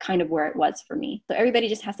 that's kind of where it was for me. So everybody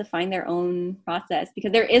just has to find their own process,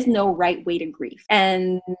 because there is no right way to grieve,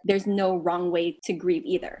 and there's no wrong way to grieve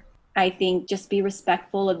either. I think just be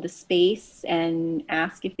respectful of the space and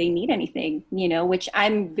ask if they need anything, which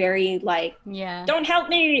I'm very like, yeah, don't help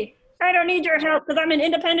me. I don't need your help because I'm an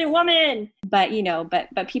independent woman. But,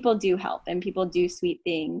 but people do help, and people do sweet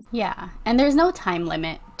things. Yeah. And there's no time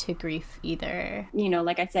limit to grief either.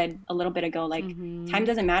 Like I said a little bit ago, like time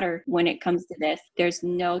doesn't matter when it comes to this. There's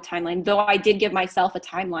no timeline, though I did give myself a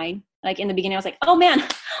timeline. Like in the beginning, I was like, oh man,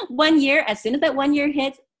 1 year, as soon as that 1 year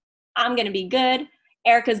hits, I'm going to be good.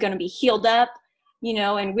 Erica's going to be healed up,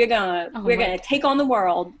 and we're going to take on the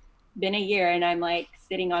world. Been a year, and I'm like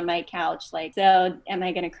sitting on my couch like, so am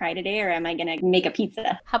I going to cry today, or am I going to make a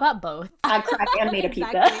pizza? How about both? I cried and made a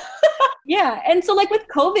pizza. Yeah. And so like with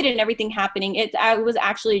COVID and everything happening, I was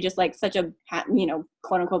actually just like such a,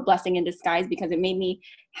 quote unquote blessing in disguise, because it made me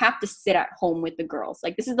have to sit at home with the girls.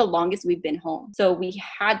 Like this is the longest we've been home. So we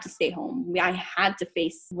had to stay home. I had to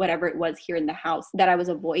face whatever it was here in the house that I was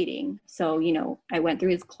avoiding. So, I went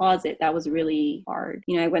through his closet. That was really hard.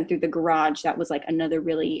 I went through the garage. That was like another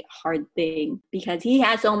really hard thing, because he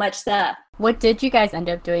had so much stuff. What did you guys end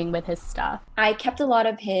up doing with his stuff? I kept a lot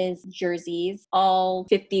of his jerseys. All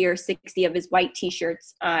 50 or 60 of his white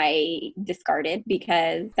t-shirts I discarded,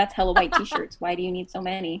 because that's hella white t-shirts. Why do you need so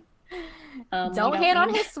many? Don't hate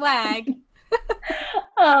on his swag.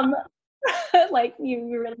 Like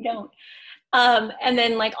you really don't. And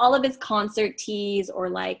then like all of his concert tees or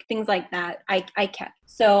like things like that, I kept.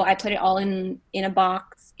 So I put it all in a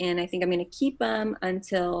box, and I think I'm going to keep them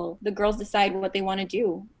until the girls decide what they want to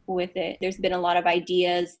do with it. There's been a lot of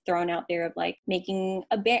ideas thrown out there of like making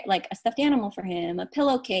like a stuffed animal for him, a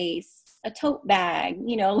pillowcase, a tote bag,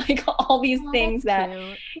 like all these things that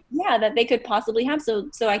they could possibly have. So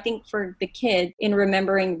I think for the kid, in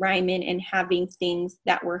remembering Ryman and having things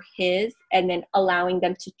that were his, and then allowing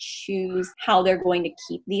them to choose how they're going to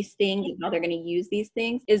keep these things and how they're going to use these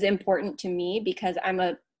things is important to me, because I'm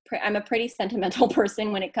a pretty sentimental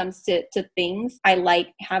person when it comes to things. I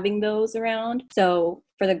like having those around. So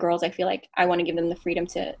for the girls, I feel like I want to give them the freedom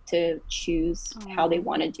to choose how they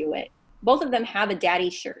want to do it. Both of them have a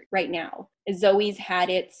daddy shirt right now. Zoe's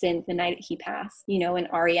had it since the night he passed, and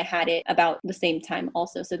Aria had it about the same time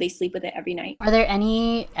also. So they sleep with it every night. Are there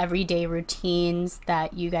any everyday routines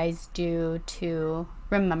that you guys do to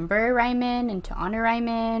remember Ryman and to honor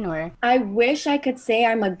Ryman? Or I wish I could say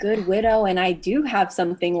I'm a good widow and I do have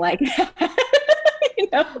something like that.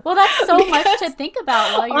 Well, that's so much to think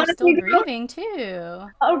about while you're still grieving too.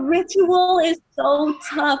 A ritual is so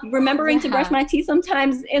tough. Remembering to brush my teeth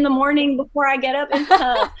sometimes in the morning before I get up is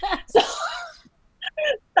tough.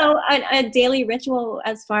 So a daily ritual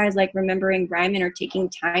as far as like remembering Ryman or taking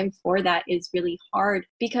time for that is really hard,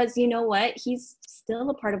 because you know what? He's still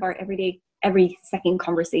a part of our every second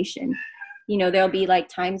conversation. There'll be like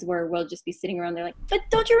times where we'll just be sitting around there like, but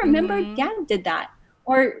don't you remember Dad did that?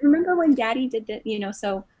 Or remember when Daddy did that,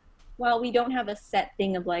 so while we don't have a set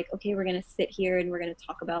thing of like, okay, we're going to sit here and we're going to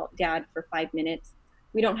talk about Dad for 5 minutes.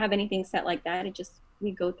 We don't have anything set like that.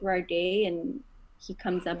 We go through our day and he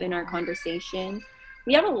comes up in our conversation.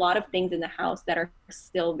 We have a lot of things in the house that are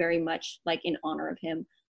still very much like in honor of him.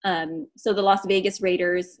 So the Las Vegas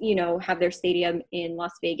Raiders, have their stadium in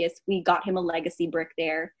Las Vegas. We got him a legacy brick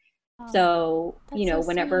there. So,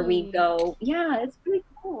 whenever we go, it's pretty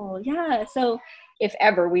cool. Yeah. So if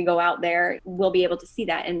ever we go out there, we'll be able to see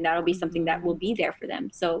that, and that'll be something that will be there for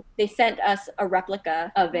them. So they sent us a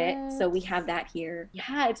replica of it. So we have that here.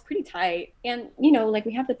 Yeah, it's pretty tight. And, like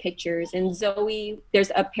we have the pictures, and Zoe,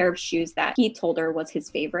 there's a pair of shoes that he told her was his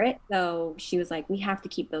favorite. So she was like, we have to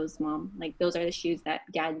keep those, Mom. Like those are the shoes that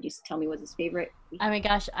Dad used to tell me was his favorite. Oh my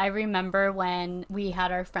gosh, I remember when we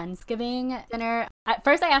had our Friendsgiving dinner. At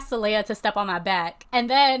first I asked Saleya to step on my back, and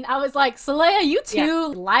then I was like, Saleya, you too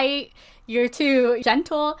light, you're too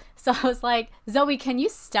gentle. So I was like, Zoe, can you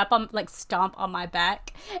stomp on my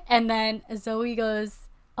back? And then Zoe goes,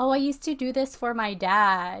 oh, I used to do this for my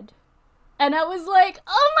dad. And I was like,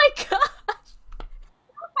 oh my gosh.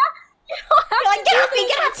 You don't have to do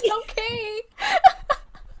this. It's okay.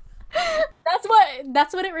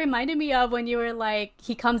 That's what it reminded me of when you were like,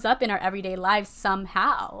 he comes up in our everyday lives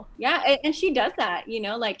somehow. Yeah, and she does that,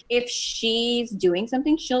 like if she's doing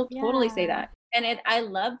something, she'll totally say that. And I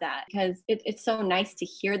love that because it's so nice to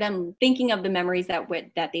hear them thinking of the memories that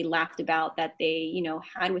they laughed about, that they,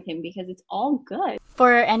 had with him, because it's all good.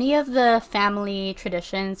 For any of the family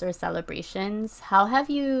traditions or celebrations, how have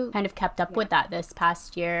you kind of kept up with that this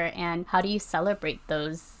past year? And how do you celebrate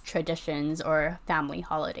those traditions or family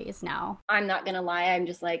holidays now? I'm not going to lie. I'm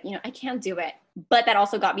just like, I can't do it. But that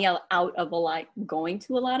also got me out of going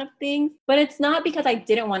to a lot of things. But it's not because I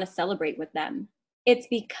didn't want to celebrate with them. It's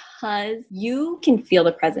because you can feel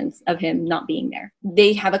the presence of him not being there.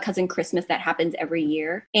 They have a cousin Christmas that happens every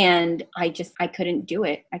year. And I couldn't do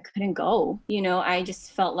it. I couldn't go. I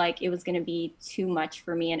just felt like it was going to be too much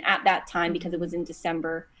for me. And at that time, because it was in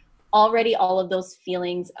December, already all of those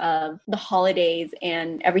feelings of the holidays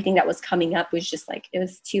and everything that was coming up was just like, it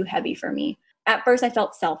was too heavy for me. At first, I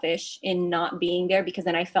felt selfish in not being there because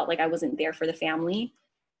then I felt like I wasn't there for the family.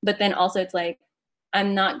 But then also it's like,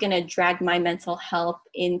 I'm not going to drag my mental health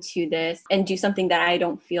into this and do something that I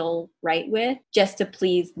don't feel right with just to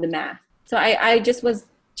please the math. So I just was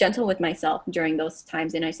gentle with myself during those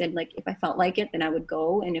times. And I said, like, if I felt like it, then I would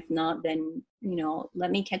go. And if not, then,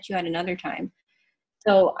 let me catch you at another time.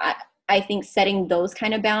 So I think setting those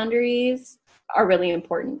kind of boundaries are really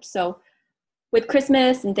important. So with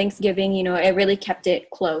Christmas and Thanksgiving, I really kept it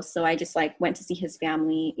close. So I just went to see his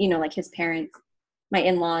family, his parents, my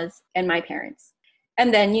in-laws, and my parents.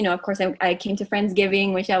 And then, of course, I came to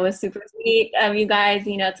Friendsgiving, which I was super sweet of you guys,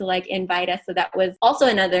 to invite us. So that was also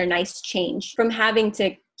another nice change from having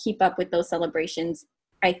to keep up with those celebrations.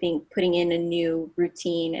 I think putting in a new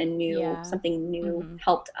routine and something new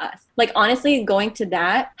helped us. Honestly, going to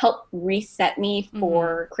that helped reset me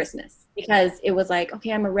for Christmas, because it was like,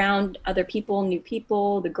 okay, I'm around other people, new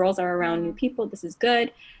people. The girls are around new people. This is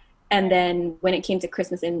good. And then when it came to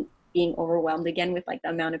Christmas and being overwhelmed again with the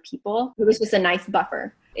amount of people, it was just a nice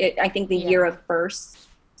buffer. I think the year of firsts,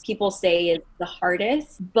 people say, is the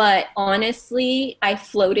hardest, but honestly, I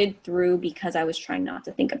floated through because I was trying not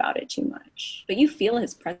to think about it too much. But you feel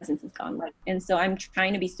his presence is gone, and so I'm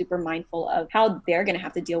trying to be super mindful of how they're going to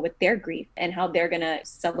have to deal with their grief and how they're going to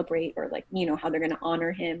celebrate, or how they're going to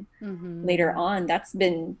honor him later on. That's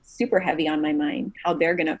been super heavy on my mind, how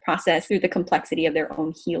they're going to process through the complexity of their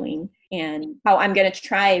own healing, and how I'm going to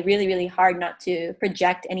try really, really hard not to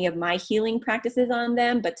project any of my healing practices on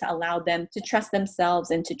them, but to allow them to trust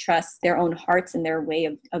themselves and to trust their own hearts and their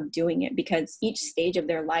way of doing it, because each stage of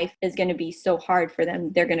their life is going to be so hard for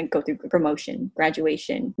them. They're going to go through promotion,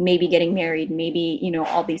 graduation, maybe getting married, maybe,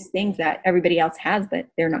 all these things that everybody else has, but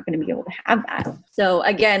they're not going to be able to have that. So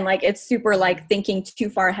again, it's super thinking too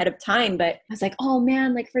far ahead of time, but I was like, oh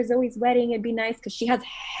man, for Zoe's wedding, it'd be nice because she has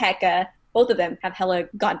both of them have hella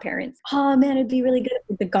godparents. Oh man, it'd be really good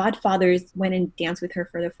if the godfathers went and danced with her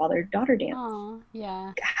for their father-daughter dance. Oh,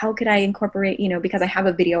 yeah. How could I incorporate, because I have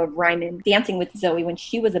a video of Ryman dancing with Zoe when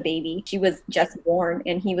she was a baby. She was just born,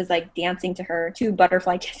 and he was dancing to her 2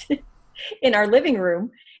 butterfly kisses in our living room.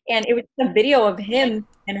 And it was a video of him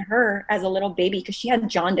and her as a little baby, because she had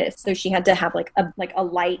jaundice. So she had to have a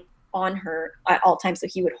light on her at all times, so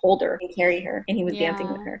he would hold her and carry her, and he was dancing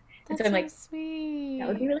with her. And so I'm like, sweet. That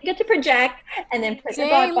would be really good to project. And then put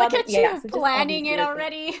Dang, look at you planning it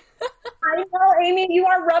already. I know, Amy, you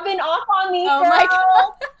are rubbing off on me, oh girl. My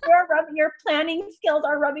God. Your planning skills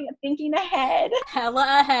are thinking ahead.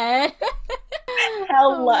 Hella ahead.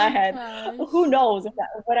 Hella ahead. Who knows?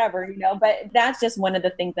 Whatever, But that's just one of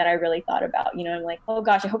the things that I really thought about. I'm like, oh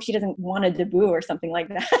gosh, I hope she doesn't want a debut or something like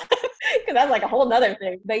that. Because that's a whole nother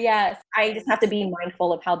thing. But yes, I just have to be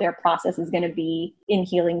mindful of how their process is going to be in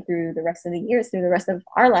healing through the rest of the years, through the rest of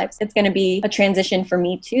our lives. It's going to be a transition for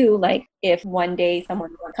me too. If one day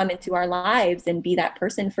someone will come into our lives and be that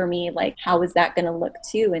person for me, how is that going to look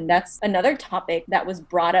too? And that's another topic that was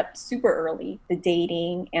brought up super early, the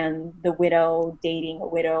dating and the widow, dating a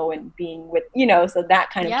widow and being with, so that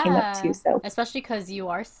kind of came up too. So especially because you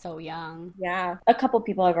are so young. Yeah. A couple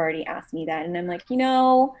people have already asked me that, and I'm like,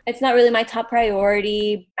 it's not really my top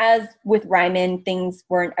priority. As with Ryman, things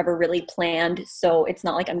weren't ever really planned. So it's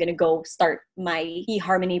not like I'm going to go start my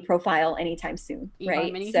eHarmony profile anytime soon.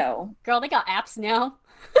 Right. eHarmony. So girl, they got apps now.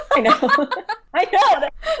 I know. I know.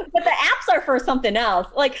 But the apps are for something else.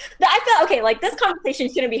 I felt, okay, this conversation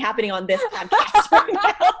shouldn't be happening on this podcast right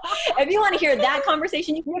now. If you want to hear that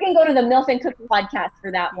conversation, you can go to the MILF and Cookie podcast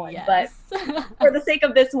for that one. Yes. But for the sake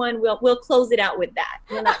of this one, we'll close it out with that.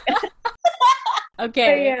 We're not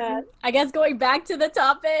Okay. Yeah. I guess going back to the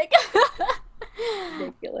topic.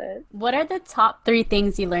 Ridiculous. What are the top 3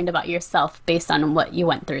 things you learned about yourself based on what you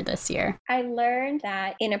went through this year? I learned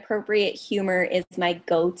that inappropriate humor is my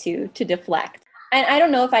go-to to deflect. And I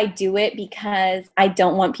don't know if I do it because I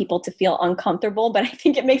don't want people to feel uncomfortable, but I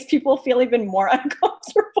think it makes people feel even more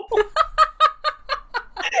uncomfortable.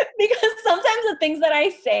 Because sometimes the things that I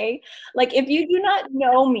say, like if you do not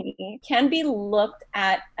know me, can be looked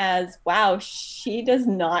at as, wow, she does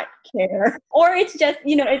not care. Or it's just,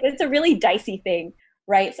 it's a really dicey thing.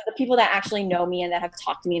 Right. So the people that actually know me and that have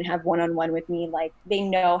talked to me and have one-on-one with me, like they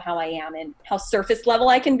know how I am and how surface level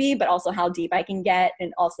I can be, but also how deep I can get.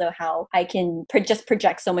 And also how I can just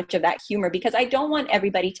project so much of that humor, because I don't want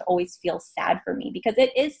everybody to always feel sad for me, because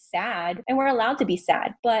it is sad and we're allowed to be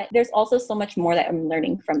sad. But there's also so much more that I'm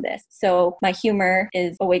learning from this. So my humor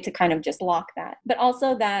is a way to kind of just block that. But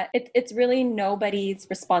also that it's really nobody's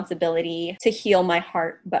responsibility to heal my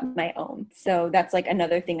heart but my own. So that's like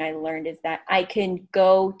another thing I learned, is that I can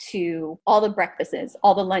go to all the breakfasts,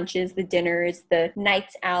 all the lunches, the dinners, the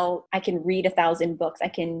nights out. I can read 1,000 books. I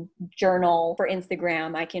can journal for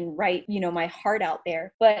Instagram. I can write, my heart out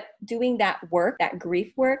there. But doing that work, that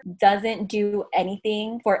grief work, doesn't do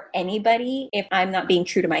anything for anybody if I'm not being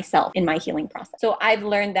true to myself in my healing process. So I've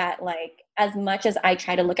learned that, like, as much as I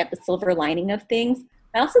try to look at the silver lining of things,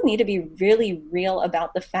 I also need to be really real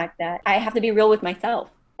about the fact that I have to be real with myself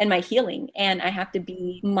and my healing. And I have to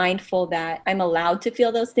be mindful that I'm allowed to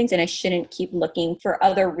feel those things, and I shouldn't keep looking for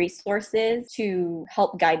other resources to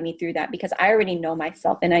help guide me through that, because I already know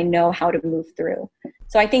myself and I know how to move through.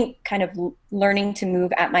 So I think kind of learning to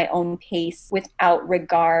move at my own pace without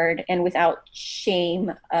regard and without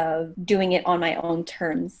shame of doing it on my own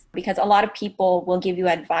terms, because a lot of people will give you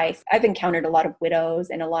advice. I've encountered a lot of widows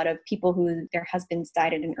and a lot of people who their husbands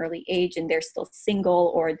died at an early age and they're still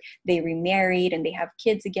single, or they remarried and they have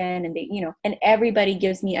kids again, and they, and everybody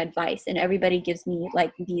gives me advice and everybody gives me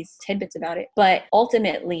like these tidbits about it. But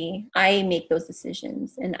ultimately, I make those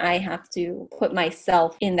decisions and I have to put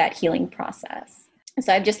myself in that healing process.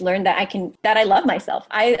 So I've just learned that I love myself.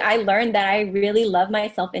 I learned that I really love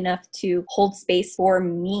myself enough to hold space for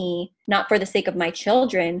me, not for the sake of my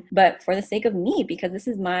children, but for the sake of me, because this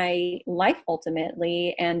is my life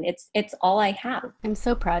ultimately. And it's all I have. I'm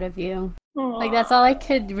so proud of you. Aww. Like, that's all I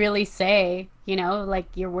could really say, like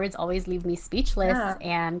your words always leave me speechless. Yeah.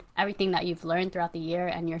 And everything that you've learned throughout the year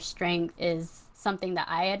and your strength is something that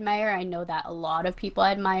I admire. I know that a lot of people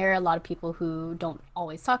admire. A lot of people who don't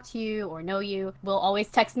always talk to you or know you will always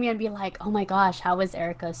text me and be like, oh my gosh, how is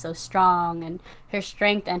Erica so strong? And her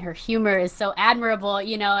strength and her humor is so admirable,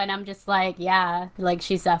 and I'm just like, yeah, like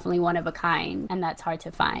she's definitely one of a kind, and that's hard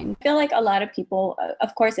to find. I feel like a lot of people,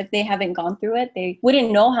 of course, if they haven't gone through it, they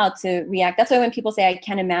wouldn't know how to react. That's why when people say I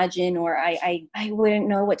can't imagine, or I wouldn't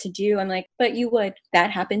know what to do, I'm like, but you would.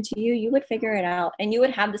 That happened to you, you would figure it out, and you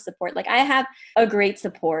would have the support. Like, I have a great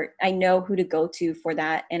support. I know who to go to for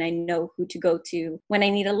that, and I know who to go to when I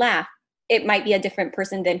need a laugh. It might be a different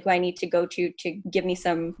person than who I need to go to give me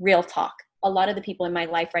some real talk. A lot of the people in my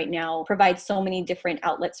life right now provide so many different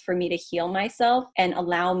outlets for me to heal myself and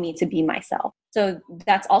allow me to be myself. So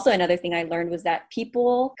that's also another thing I learned, was that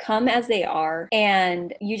people come as they are,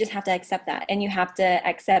 and you just have to accept that. And you have to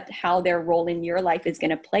accept how their role in your life is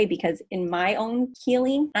going to play, because in my own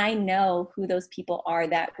healing, I know who those people are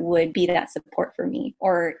that would be that support for me.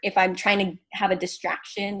 Or if I'm trying to have a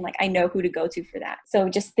distraction, like I know who to go to for that. So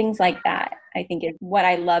just things like that, I think, is what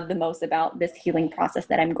I love the most about this healing process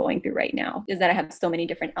that I'm going through right now, is that I have so many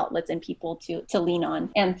different outlets and people to lean on,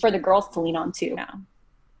 and for the girls to lean on too now.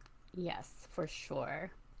 Yes, for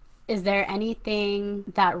sure. Is there anything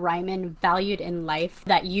that Ryman valued in life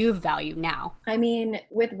that you value now? I mean,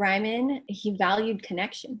 with Ryman, he valued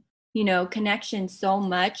connection. Connection so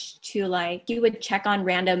much, to like, he would check on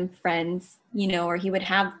random friends, or he would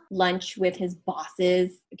have lunch with his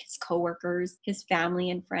bosses, his coworkers, his family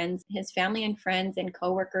and friends. His family and friends and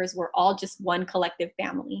coworkers were all just one collective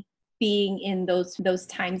family. Being in those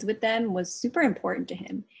times with them was super important to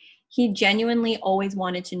him. He genuinely always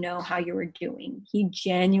wanted to know how you were doing. He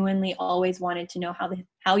genuinely always wanted to know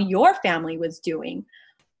how your family was doing.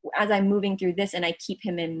 As I'm moving through this and I keep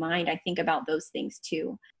him in mind, I think about those things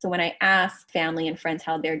too. So when I ask family and friends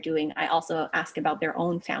how they're doing, I also ask about their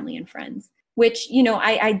own family and friends, which,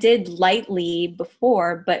 I did lightly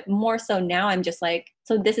before, but more so now I'm just like,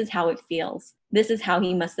 so this is how it feels. This is how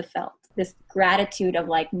he must have felt. This gratitude of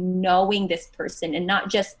like knowing this person, and not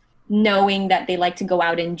just knowing that they like to go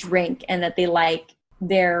out and drink and that they like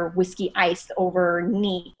their whiskey iced over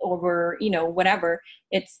neat over, whatever.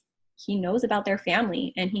 It's, he knows about their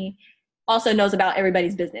family, and he also knows about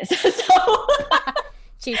everybody's business.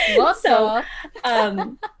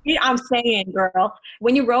 I'm saying, girl,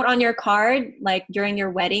 when you wrote on your card, like during your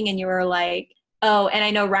wedding, and you were like, oh, and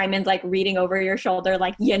I know Ryman's like reading over your shoulder,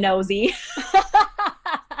 like, you nosy.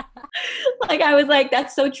 Like, I was like,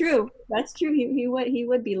 that's so true. That's true. He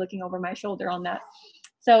would be looking over my shoulder on that.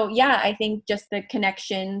 So yeah, I think just the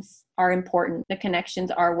connections are important. The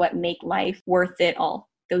connections are what make life worth it all.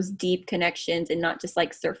 Those deep connections, and not just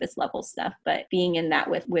like surface level stuff, but being in that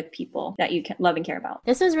with people that you love and care about.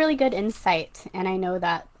 This was really good insight. And I know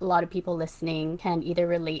that a lot of people listening can either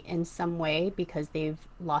relate in some way because they've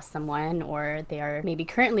lost someone or they are maybe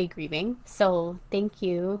currently grieving. So thank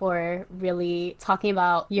you for really talking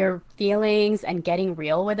about your feelings and getting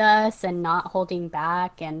real with us and not holding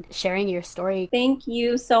back and sharing your story. Thank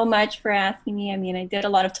you so much for asking me. I mean, I did a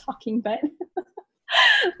lot of talking, but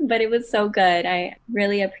but it was so good. I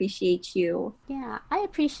really appreciate you. Yeah, I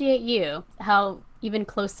appreciate you. How even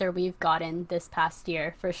closer we've gotten this past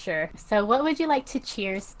year, for sure. So what would you like to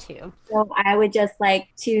cheers to? So I would just like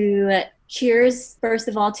to cheers, first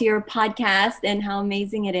of all, to your podcast and how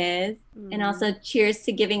amazing it is. And also cheers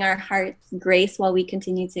to giving our hearts grace while we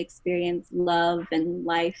continue to experience love and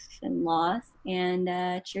life and loss.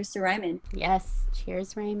 And cheers to Ryman. Yes,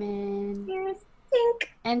 cheers, Ryman. Cheers.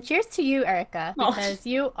 And cheers to you, Erica, because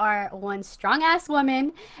you are one strong-ass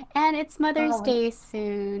woman, and it's Mother's Day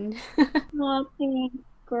soon. Oh, thanks,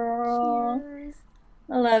 girl. Cheers.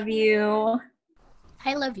 I love you.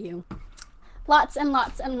 I love you. Lots and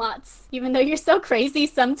lots and lots, even though you're so crazy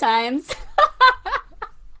sometimes.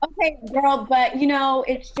 Okay, girl, but you know,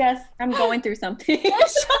 it's just, I'm going through something.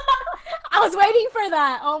 I was waiting for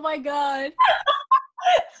that. Oh my God.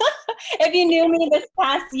 If you knew me this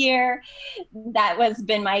past year, that was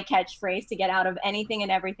been my catchphrase to get out of anything and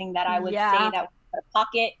everything that I would say that was in a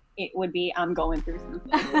pocket. It would be, I'm going through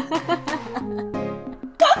something.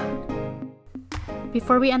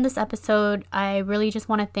 Before we end this episode, I really just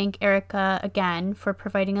want to thank Erica again for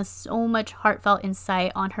providing us so much heartfelt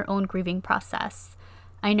insight on her own grieving process.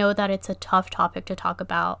 I know that it's a tough topic to talk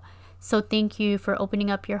about, so thank you for opening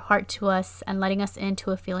up your heart to us and letting us into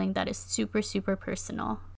a feeling that is super, super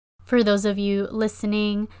personal. For those of you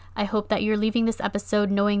listening, I hope that you're leaving this episode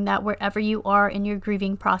knowing that wherever you are in your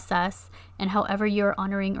grieving process and however you're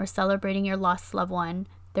honoring or celebrating your lost loved one,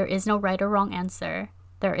 there is no right or wrong answer.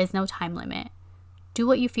 There is no time limit. Do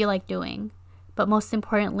what you feel like doing. But most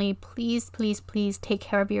importantly, please, please, please take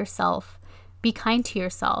care of yourself. Be kind to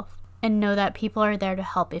yourself and know that people are there to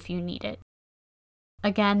help if you need it.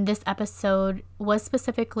 Again, this episode was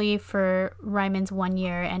specifically for Ryman's 1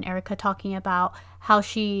 year and Erica talking about how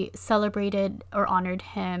she celebrated or honored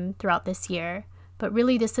him throughout this year. But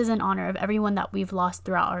really, this is in honor of everyone that we've lost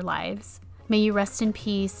throughout our lives. May you rest in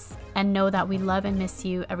peace and know that we love and miss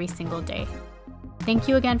you every single day. Thank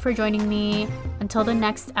you again for joining me. Until the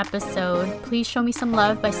next episode, please show me some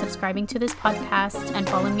love by subscribing to this podcast and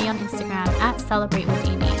follow me on Instagram at Celebrate with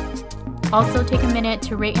Amy. Also, take a minute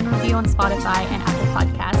to rate and review on Spotify and Apple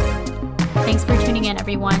Podcasts. Thanks for tuning in,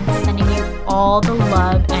 everyone. Sending you all the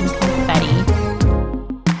love and confetti.